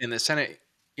 in the Senate,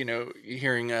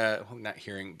 hearing well, not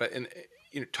hearing, but in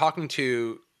talking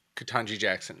to Ketanji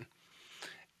Jackson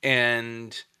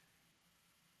and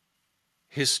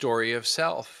his story of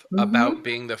self about Mm-hmm.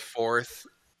 being the fourth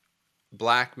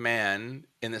black man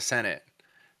in the Senate,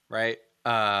 right?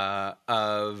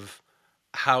 Of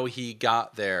how he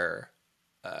got there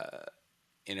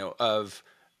of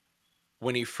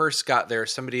when he first got there,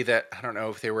 somebody that, I don't know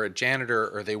if they were a janitor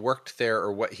or they worked there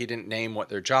or what, he didn't name what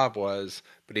their job was,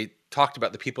 but he talked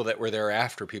about the people that were there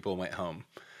after people went home.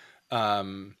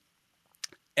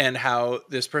 And how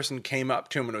this person came up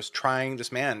to him and was trying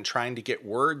to get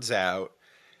words out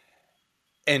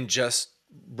and just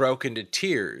broke into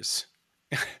tears.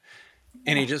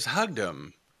 And he just hugged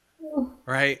him.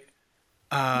 Right.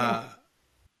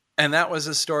 And that was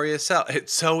a story itself.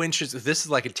 It's so interesting. This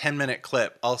is like a 10-minute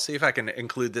clip. I'll see if I can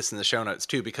include this in the show notes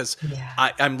too, because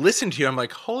I'm listening to you. I'm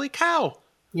like, holy cow.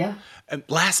 Yeah. And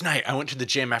last night I went to the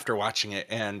gym after watching it,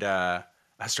 and I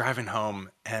was driving home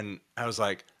and I was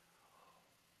like,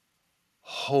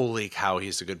 holy cow,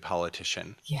 he's a good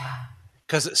politician. Yeah.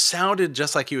 Because it sounded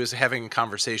just like he was having a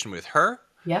conversation with her.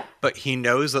 Yeah. But he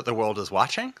knows that the world is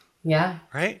watching. Yeah.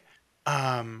 Right.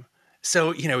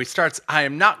 So, he starts, I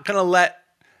am not going to let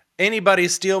anybody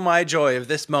steal my joy of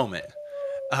this moment.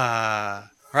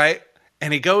 Right.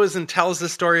 And he goes and tells the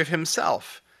story of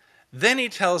himself. Then he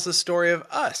tells the story of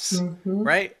us. Mm-hmm.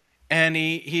 Right. And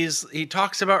he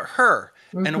talks about her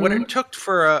and what it took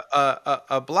for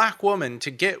a black woman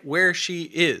to get where she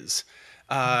is.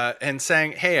 And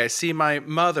saying, hey, I see my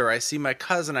mother, I see my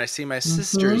cousin, I see my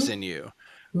sisters in you.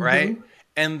 Right.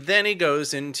 And then he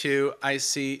goes into, I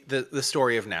see the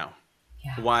story of now.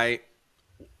 Yeah.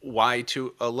 Why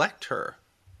to elect her,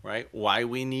 right? Why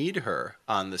we need her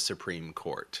on the Supreme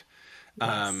Court.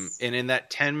 Yes. And in that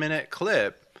 10-minute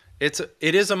clip, it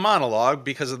is a monologue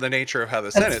because of the nature of how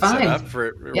the Senate's set up for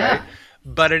it, right?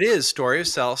 But it is story of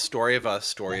self, story of us,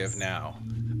 story of now.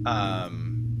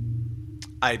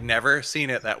 I'd never seen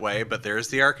it that way, but there's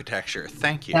the architecture.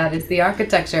 Thank you. That is the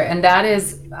architecture. And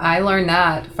I learned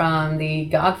that from the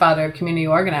godfather of community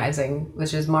organizing,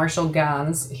 which is Marshall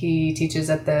Gans. He teaches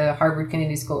at the Harvard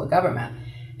Kennedy School of Government.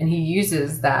 And he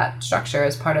uses that structure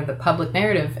as part of the public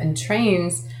narrative and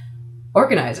trains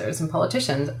organizers and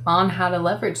politicians on how to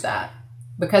leverage that.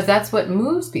 Because that's what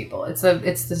moves people. It's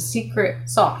the secret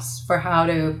sauce for how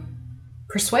to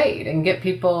persuade and get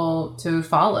people to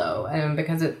follow, and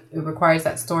because it requires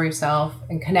that story of self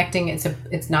and connecting.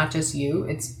 It's not just you,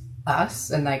 it's us,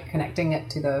 and like connecting it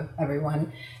to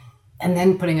everyone, and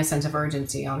then putting a sense of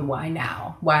urgency on why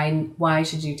now, why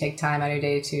should you take time out of your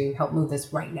day to help move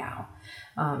this right now,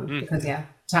 because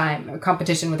time,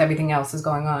 competition with everything else is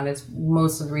going on is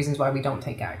most of the reasons why we don't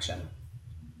take action.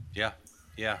 Yeah.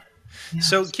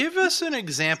 So give us an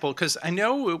example, because I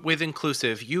know with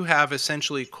Inclusive, you have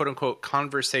essentially, quote unquote,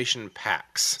 conversation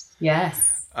packs.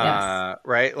 Yes.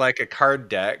 Right? Like a card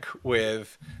deck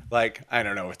with I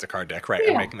don't know if it's a card deck, right?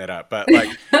 I'm making that up, but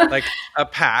like a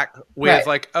pack with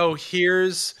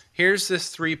here's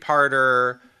this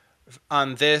 3-parter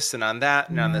on this and on that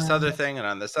and on this other thing and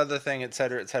on this other thing, et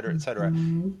cetera, et cetera, et cetera.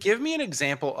 Give me an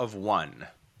example of one.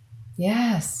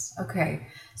 Yes. Okay.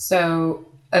 So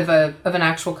of an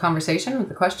actual conversation with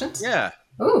the questions? Yeah.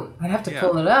 Ooh, I'd have to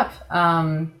pull it up.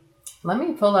 Let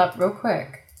me pull up real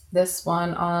quick this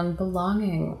one on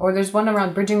belonging. Or there's one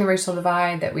around bridging the racial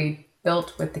divide that we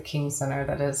built with the King Center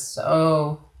that is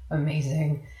so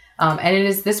amazing. And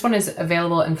this one is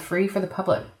available and free for the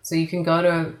public. So you can go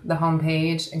to the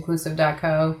homepage,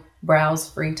 inclusive.co, browse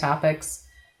free topics,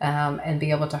 and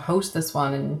be able to host this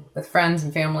one and with friends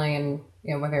and family, and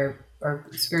whether or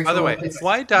spiritual. By the way,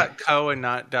 why .co and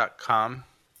not .com?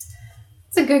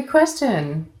 It's a good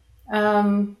question.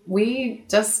 We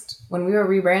just, when we were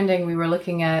rebranding, we were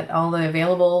looking at all the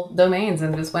available domains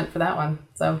and just went for that one.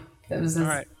 So it was all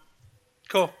right.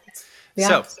 Cool.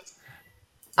 Yeah. So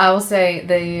I will say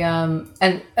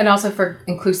and also for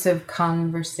inclusive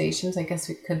conversations, I guess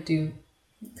we could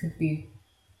be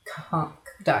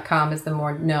 .com is the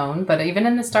more known, but even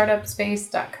in the startup space,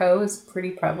 .co is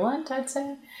pretty prevalent, I'd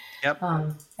say. Yep.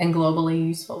 And globally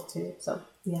useful too. So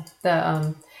yeah.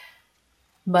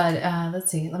 But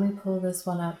let's see. Let me pull this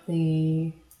one up,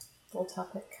 the full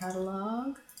topic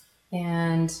catalog,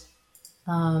 and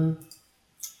then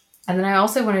I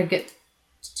also want to get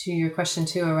to your question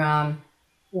too around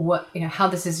what how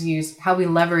this is used, how we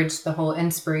leverage the whole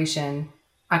inspiration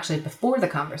actually before the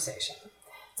conversation.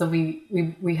 So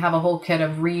we have a whole kit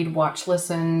of read, watch,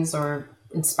 listens, or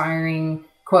inspiring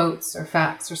quotes or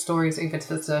facts or stories, even if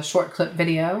it's a short clip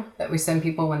video that we send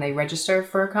people when they register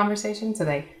for a conversation, so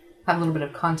they have a little bit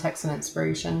of context and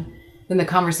inspiration. Then the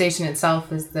conversation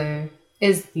itself is the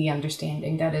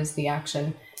understanding, that is the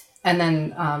action, and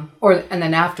then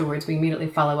then afterwards we immediately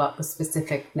follow up with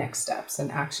specific next steps and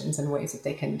actions and ways that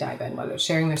they can dive in, whether it's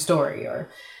sharing their story or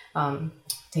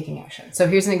taking action. So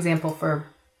here's an example for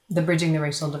the Bridging the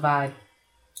Racial Divide.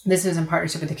 This is in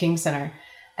partnership with the King Center.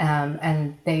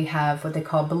 And they have what they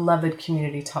call beloved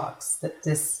community talks that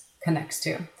this connects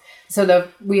to. So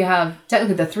we have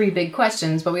technically the 3 big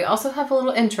questions, but we also have a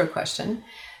little intro question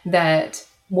that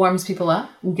warms people up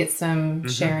and gets them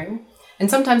sharing. And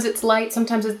sometimes it's light,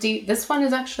 sometimes it's deep. This one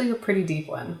is actually a pretty deep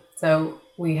one. So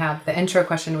we have the intro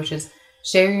question, which is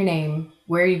share your name,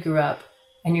 where you grew up,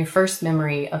 and your first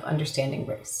memory of understanding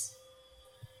race.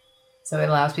 So it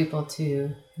allows people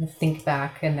to think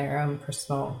back in their own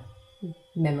personal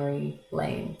memory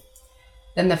lane.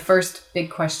 Then the first big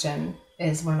question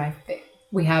is one of my favorite.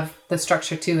 We have the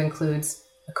structure 2 includes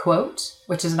a quote,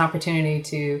 which is an opportunity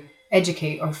to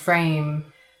educate or frame,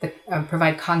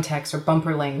 provide context or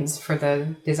bumper lanes for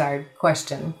the desired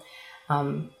question.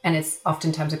 And it's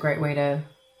oftentimes a great way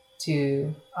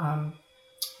to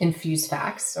infuse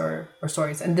facts or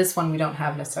stories. And this one, we don't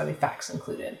have necessarily facts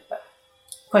included. But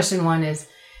question 1 is,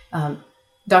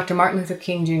 Dr. Martin Luther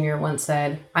King Jr. once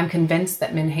said, "I'm convinced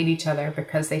that men hate each other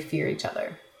because they fear each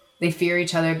other. They fear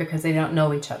each other because they don't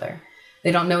know each other.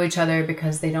 They don't know each other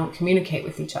because they don't communicate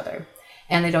with each other.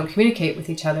 And they don't communicate with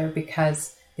each other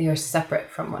because they are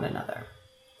separate from one another."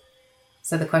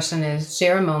 So the question is,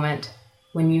 share a moment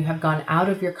when you have gone out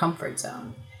of your comfort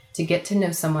zone to get to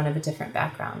know someone of a different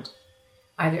background,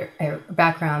 either a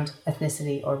background,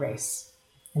 ethnicity, or race.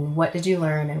 And what did you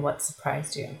learn and what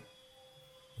surprised you?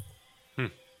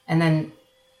 And then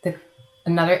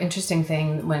another interesting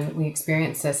thing when we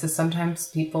experience this is sometimes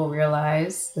people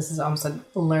realize this is almost a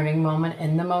learning moment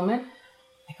in the moment.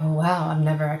 Like, oh, wow, I've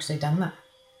never actually done that.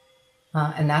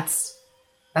 And that's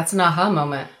an aha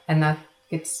moment. And that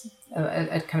gets,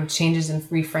 it kind of changes and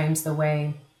reframes the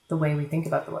way we think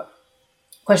about the world.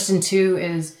 Question 2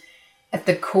 is, at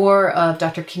the core of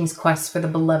Dr. King's quest for the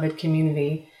beloved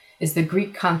community is the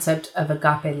Greek concept of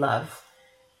agape love.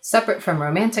 Separate from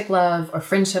romantic love or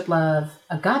friendship love,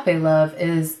 agape love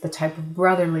is the type of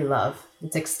brotherly love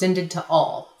that's extended to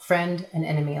all, friend and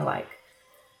enemy alike.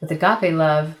 With agape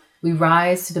love, we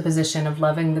rise to the position of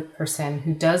loving the person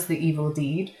who does the evil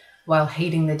deed while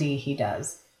hating the deed he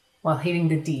does,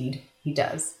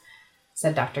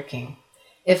 said Dr. King.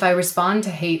 If I respond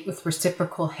to hate with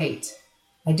reciprocal hate,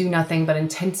 I do nothing but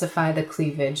intensify the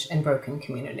cleavage and broken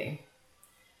community.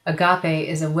 Agape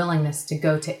is a willingness to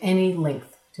go to any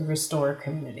length to restore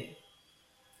community.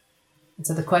 And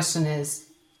so the question is,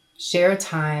 share a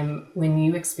time when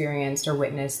you experienced or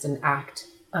witnessed an act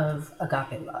of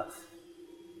agape love.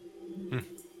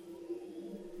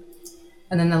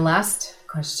 And then the last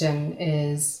question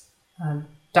is,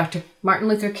 Dr. Martin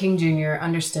Luther King Jr.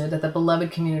 understood that the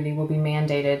beloved community will be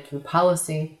mandated through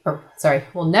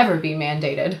will never be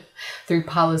mandated through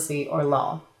policy or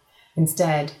law.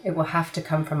 Instead, it will have to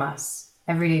come from us,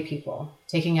 everyday people,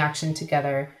 taking action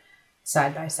together,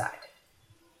 side by side.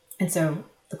 And so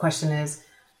the question is,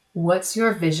 what's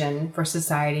your vision for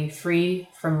society free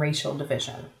from racial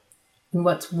division? And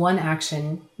what's one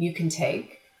action you can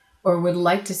take or would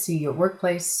like to see your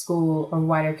workplace, school, or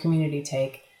wider community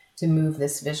take to move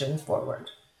this vision forward?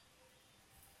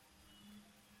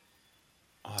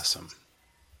 Awesome.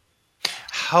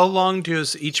 How long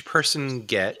does each person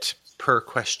get per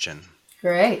question?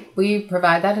 Great. We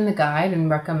provide that in the guide and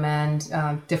recommend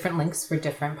different links for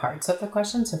different parts of the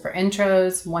question. So for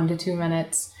intros, 1 to 2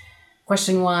 minutes.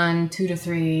 Question 1, 2 to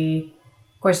 3.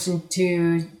 Question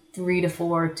 2, 3 to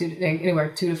 4, anywhere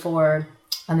 2 to 4.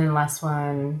 And then last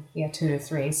one, 2 to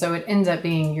 3. So it ends up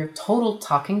being your total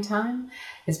talking time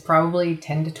is probably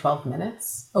 10 to 12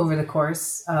 minutes over the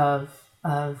course of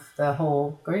the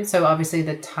whole group. So obviously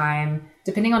the time,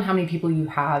 depending on how many people you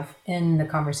have in the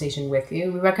conversation with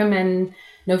you, we recommend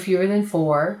no fewer than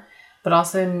 4, but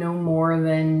also no more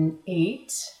than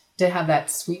 8 to have that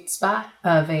sweet spot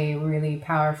of a really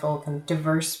powerful kind of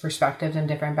diverse perspectives and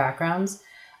different backgrounds.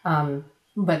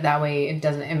 But that way it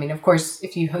doesn't, of course,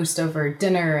 if you host over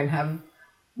dinner and have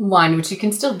wine, which you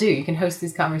can still do, you can host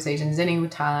these conversations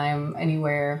anytime,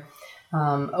 anywhere,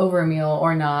 over a meal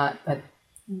or not. But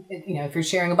if you're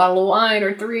sharing a bottle of wine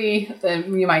or 3,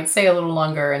 then you might say a little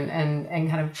longer and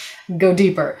kind of go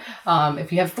deeper.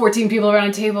 If you have 14 people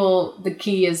around a table, the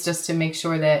key is just to make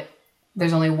sure that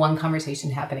there's only one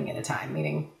conversation happening at a time,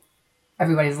 meaning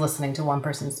everybody's listening to one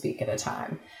person speak at a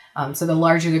time. So the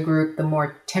larger the group, the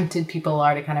more tempted people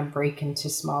are to kind of break into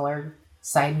smaller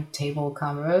side table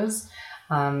convos,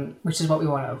 which is what we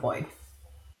want to avoid.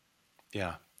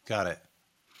 Yeah, got it.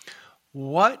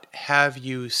 What have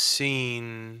you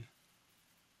seen?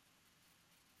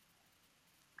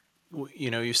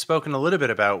 You've spoken a little bit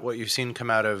about what you've seen come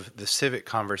out of the civic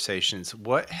conversations.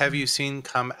 What have you seen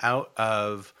come out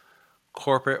of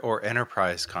corporate or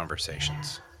enterprise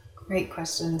conversations? Great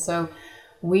question. So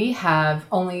we have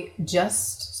only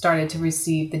just started to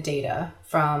receive the data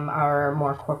from our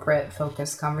more corporate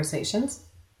focused conversations,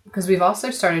 because we've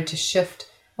also started to shift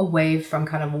away from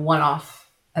kind of one-off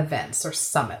events or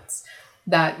summits.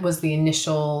 That was the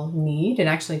initial need, and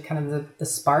actually kind of the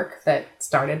spark that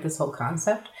started this whole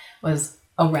concept was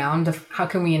around how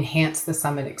can we enhance the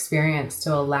summit experience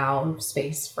to allow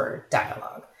space for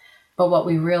dialogue. But what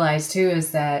we realized too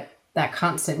is that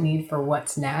constant need for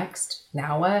what's next,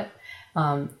 now what,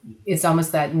 it's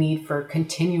almost that need for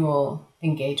continual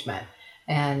engagement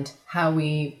and how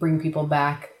we bring people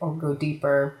back or go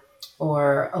deeper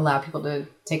or allow people to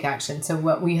take action. So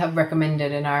what we have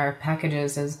recommended in our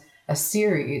packages is a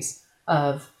series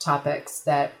of topics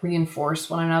that reinforce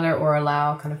one another or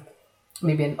allow kind of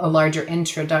maybe a larger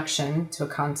introduction to a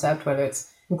concept, whether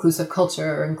it's inclusive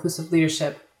culture or inclusive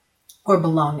leadership or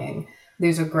belonging.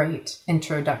 These are great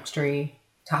introductory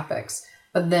topics,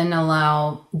 but then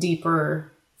allow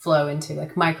deeper flow into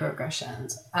like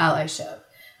microaggressions, allyship,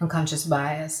 unconscious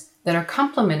bias that are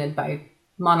complemented by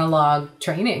monologue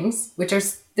trainings, which are,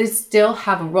 they still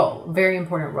have a role, a very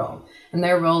important role. And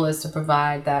their role is to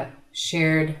provide that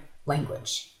shared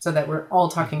language so that we're all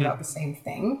talking about the same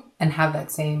thing and have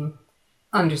that same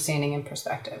understanding and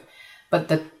perspective. But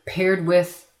the paired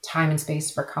with time and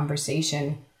space for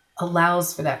conversation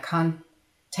allows for that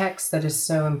context that is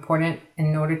so important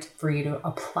in order for you to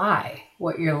apply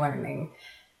what you're learning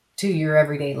to your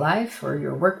everyday life or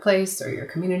your workplace or your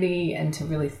community, and to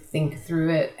really think through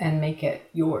it and make it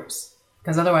yours.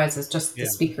 Because otherwise it's just the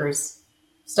speaker's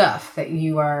stuff that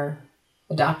you are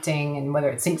adopting, and whether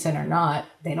it sinks in or not,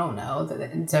 they don't know.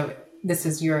 And so this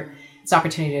is it's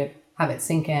opportunity to have it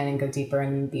sink in and go deeper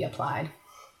and be applied.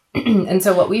 And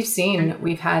so what we've seen,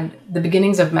 we've had the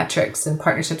beginnings of metrics and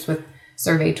partnerships with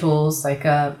survey tools, like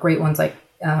great ones like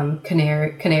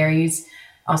Canaries,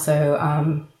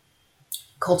 also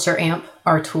Culture Amp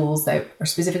are tools that are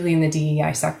specifically in the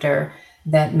DEI sector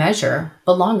that measure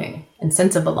belonging and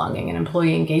sense of belonging and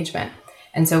employee engagement.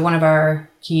 And so one of our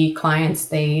key clients,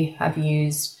 they have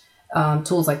used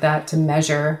tools like that to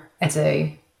measure as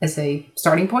a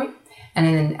starting point. And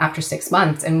then after 6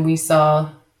 months, and we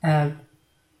saw a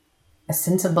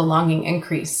sense of belonging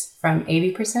increase from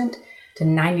 80% to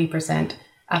 90%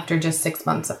 after just 6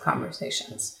 months of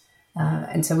conversations.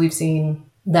 And so we've seen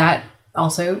that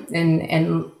also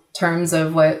in terms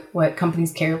of what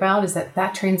companies care about, is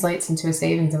that translates into a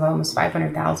savings of almost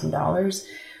 $500,000.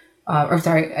 Almost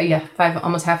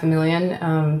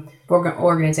 $500,000 for an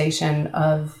organization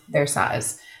of their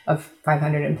size of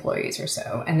 500 employees or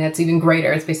so. And that's even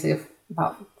greater. It's basically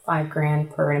about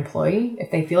 $5,000 per employee.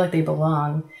 If they feel like they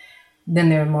belong, then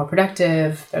they're more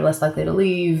productive, they're less likely to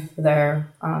leave,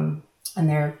 and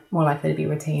they're more likely to be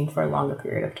retained for a longer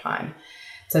period of time.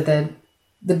 So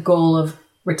the goal of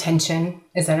retention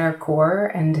is at our core,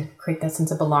 and create that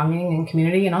sense of belonging and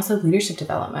community, and also leadership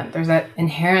development. There's that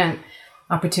inherent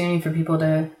opportunity for people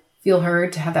to feel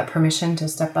heard, to have that permission to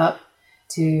step up,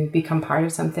 to become part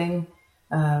of something,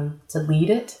 to lead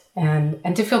it,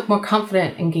 and to feel more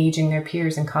confident engaging their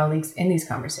peers and colleagues in these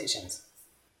conversations.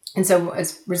 And so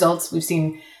as results, we've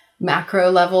seen macro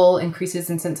level increases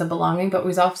in sense of belonging, but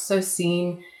we've also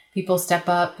seen people step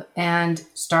up and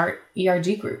start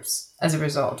ERG groups as a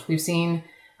result. We've seen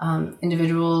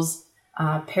individuals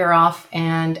pair off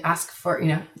and ask for,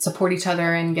 support each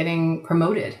other in getting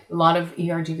promoted. A lot of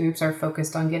ERG groups are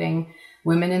focused on getting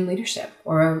women in leadership,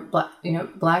 or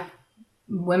Black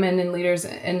women and leaders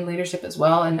in leadership as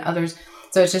well, and others.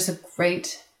 So it's just a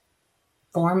great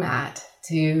format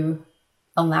to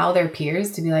allow their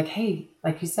peers to be like, hey,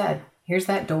 like you said, here's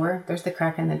that door. There's the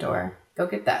crack in the door. Go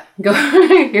get that. Go.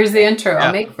 Here's the intro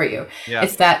I'll make for you. Yeah.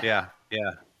 It's that Yeah.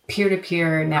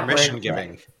 peer-to-peer network. Permission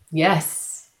giving.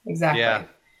 Yes, exactly. Yeah.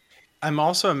 I'm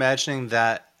also imagining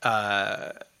that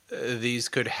these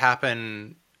could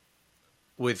happen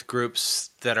with groups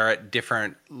that are at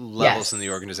different levels in the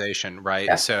organization, right?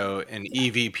 Yeah. So an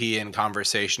EVP in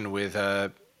conversation with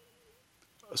a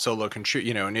solo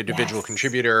an individual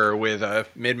contributor with a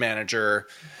mid-manager,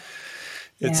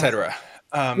 etc.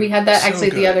 We had that actually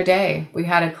the other day. We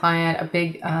had a client, a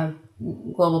big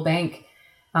global bank,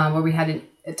 where we had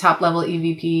a top-level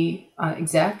EVP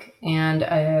exec and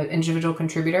an individual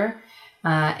contributor,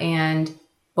 and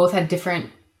both had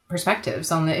different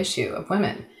perspectives on the issue of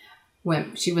women.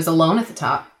 When she was alone at the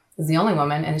top, was the only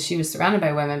woman, and she was surrounded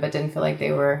by women, but didn't feel like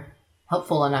they were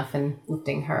helpful enough in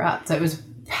lifting her up. So it was a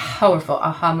powerful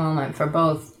aha moment for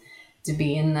both to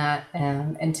be in that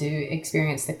and to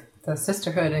experience the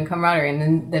sisterhood and camaraderie and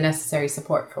then the necessary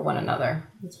support for one another.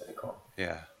 It's really cool.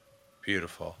 Yeah,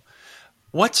 beautiful.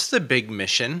 What's the big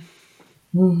mission?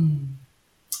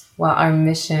 while our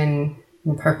mission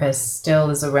and purpose still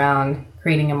is around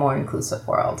creating a more inclusive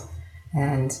world.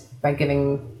 And by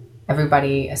giving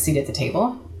everybody a seat at the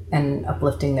table and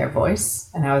uplifting their voice.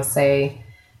 And I would say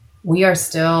we are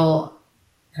still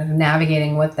kind of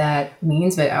navigating what that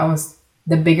means, but almost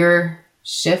the bigger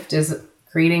shift is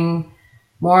creating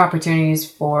more opportunities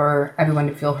for everyone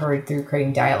to feel heard through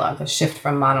creating dialogue, a shift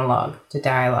from monologue to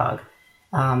dialogue.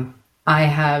 I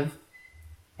have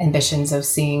ambitions of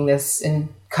seeing this in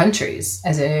countries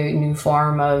as a new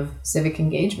form of civic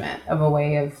engagement, of a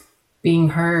way of being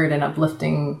heard and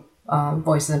uplifting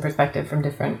voices and perspective from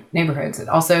different neighborhoods. And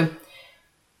also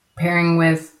pairing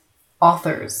with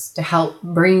authors to help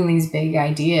bring these big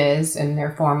ideas in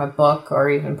their form of book or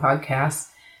even podcasts,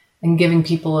 and giving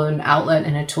people an outlet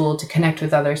and a tool to connect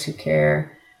with others who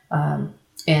care.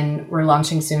 And we're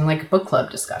launching soon like book club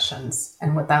discussions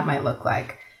and what that might look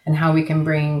like, and how we can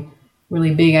bring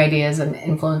really big ideas and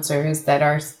influencers that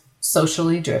are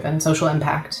socially driven, social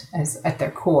impact as at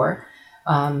their core,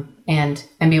 and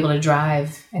be able to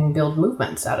drive and build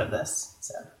movements out of this.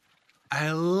 So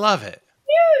I love it.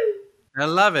 I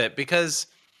love it, because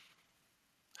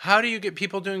how do you get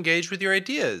people to engage with your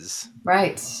ideas?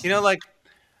 Right. Like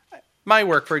my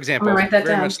work, for example, I'm gonna write that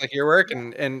very down. much like your work,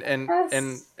 and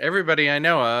Yes. everybody I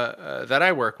know that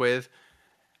I work with,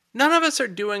 none of us are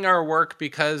doing our work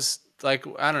because, like,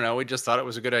 I don't know, we just thought it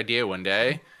was a good idea one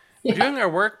day. We're Yeah. doing our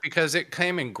work because it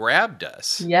came and grabbed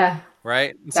us, Yeah.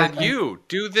 right? And said, Exactly. you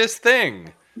do this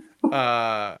thing,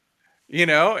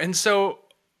 and so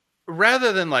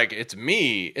rather than like, it's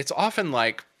me, it's often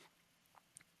like,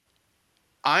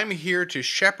 I'm here to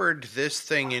shepherd this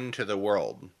thing into the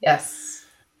world. Yes.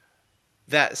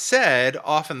 That said,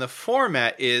 often the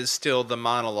format is still the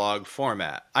monologue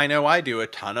format. I know I do a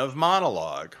ton of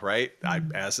monologue, right?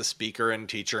 As a speaker and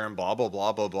teacher and blah, blah,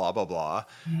 blah, blah, blah, blah, blah.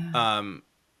 Yeah.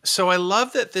 So I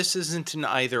love that this isn't an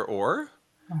either or,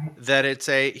 Right. that it's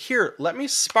a, here, let me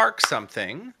spark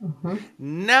something. Mm-hmm.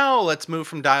 Now let's move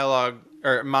from dialogue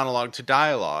or monologue to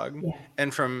dialogue, Yeah.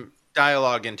 and from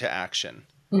dialogue into action.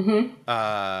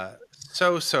 Mm-hmm.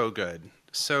 So good.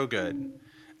 So good.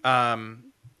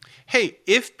 Hey,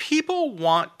 if people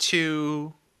want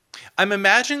to, I'm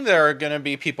imagining there are going to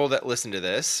be people that listen to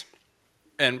this,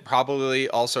 and probably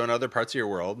also in other parts of your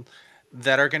world,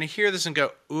 that are going to hear this and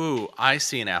go, ooh, I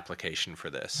see an application for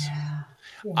this. Yeah.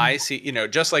 Yeah. I see,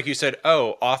 just like you said,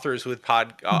 authors with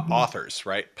Mm-hmm. authors,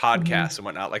 right? Podcasts and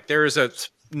whatnot. Like there is a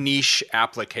niche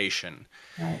application.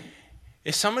 Right.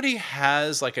 If somebody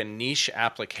has like a niche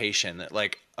application that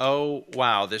like, oh,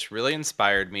 wow, this really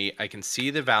inspired me, I can see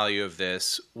the value of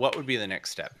this, what would be the next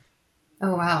step?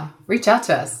 Oh, wow. Reach out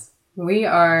to us. We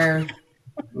are,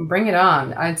 bring it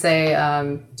on. I'd say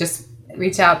just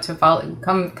reach out to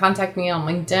come contact me on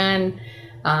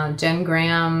LinkedIn, Jen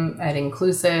Graham at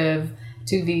Inclusive,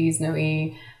 2V's, no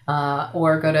E,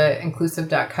 or go to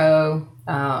inclusive.co,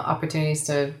 opportunities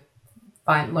to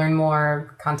learn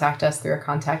more, contact us through a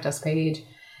contact us page.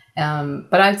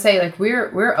 But I'd say like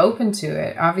we're open to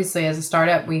it. Obviously, as a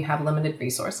startup, we have limited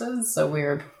resources, so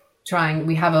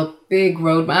we have a big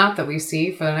roadmap that we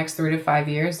see for the next 3 to 5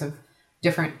 years of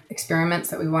different experiments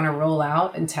that we want to roll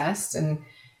out and test. And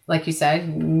like you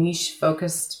said, niche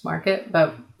focused market,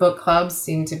 but book clubs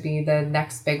seem to be the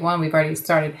next big one. We've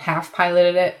already half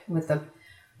piloted it with the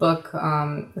book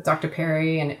with Dr.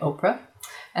 Perry and Oprah.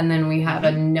 And then we have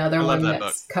another one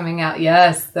that's coming out.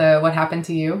 Yes, the What Happened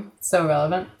to You, so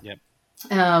relevant. Yep.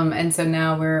 And so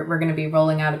now we're going to be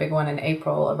rolling out a big one in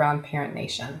April around Parent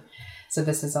Nation. So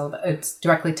this is it's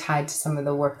directly tied to some of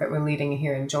the work that we're leading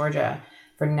here in Georgia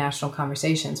for national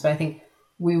conversations. But I think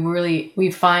we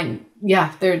find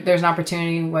there's an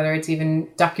opportunity, whether it's even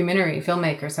documentary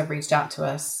filmmakers have reached out to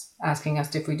us asking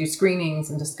us if we do screenings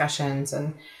and discussions,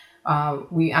 and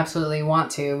we absolutely want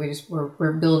to.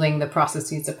 We're building the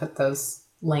processes to put those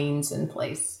lanes in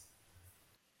place.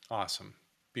 Awesome.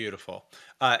 Beautiful.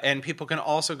 And people can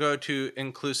also go to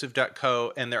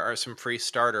inclusive.co, and there are some free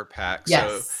starter packs.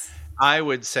 Yes. So I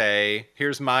would say,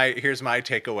 here's my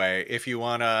takeaway. If you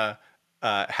want to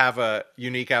have a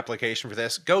unique application for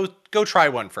this, go try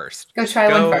one first. Go try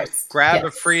one first. Grab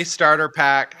a free starter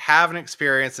pack, have an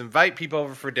experience, invite people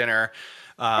over for dinner.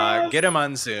 Get them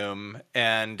on Zoom,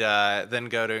 and then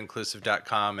go to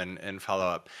inclusive.com and follow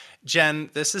up. Jen,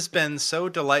 this has been so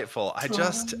delightful.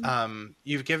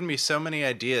 You've given me so many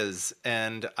ideas,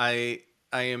 and I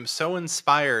am so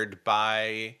inspired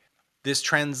by this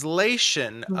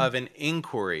translation of an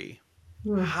inquiry.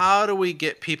 How do we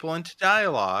get people into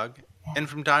dialogue, and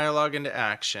from dialogue into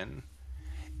action,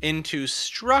 into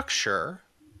structure,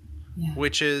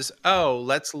 which is,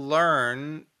 let's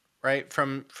learn, right,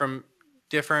 from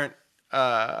different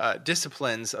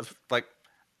disciplines of like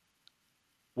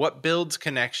what builds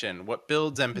connection, what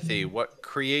builds empathy, what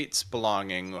creates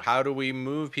belonging, how do we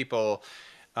move people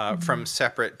from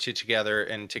separate to together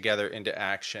and together into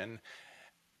action,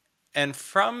 and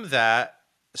from that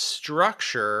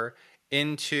structure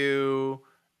into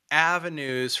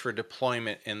avenues for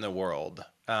deployment in the world.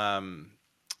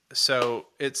 So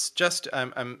it's just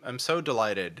I'm so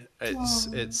delighted.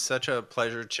 It's such a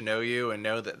pleasure to know you and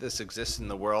know that this exists in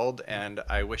the world, and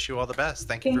I wish you all the best.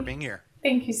 Thank you for being here.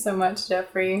 Thank you so much,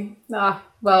 Jeffrey.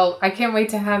 Well, I can't wait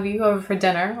to have you over for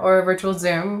dinner or a virtual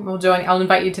Zoom. I'll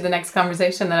invite you to the next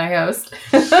conversation that I host.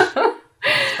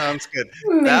 Sounds good.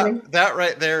 That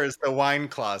right there is the wine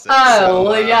closet.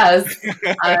 Yes.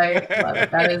 I love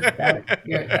it.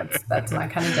 That's my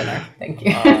kind of dinner. Thank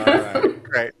you. All right.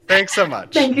 Great. Thanks so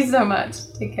much. Thank you so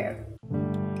much. Take care.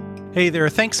 Hey there.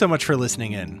 Thanks so much for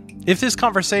listening in. If this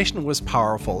conversation was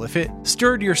powerful, if it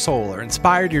stirred your soul or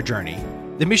inspired your journey,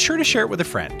 then be sure to share it with a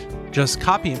friend. Just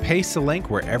copy and paste the link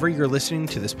wherever you're listening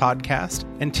to this podcast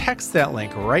and text that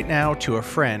link right now to a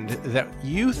friend that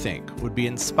you think would be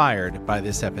inspired by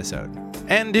this episode.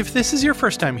 And if this is your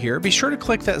first time here, be sure to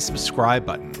click that subscribe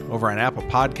button over on Apple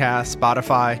Podcasts,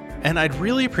 Spotify, and I'd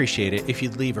really appreciate it if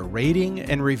you'd leave a rating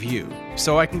and review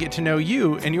so I can get to know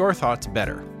you and your thoughts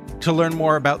better. To learn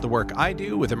more about the work I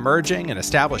do with emerging and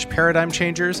established paradigm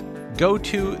changers, go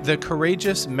to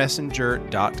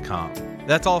thecourageousmessenger.com.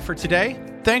 That's all for today.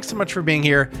 Thanks so much for being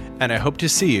here, and I hope to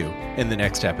see you in the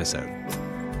next episode.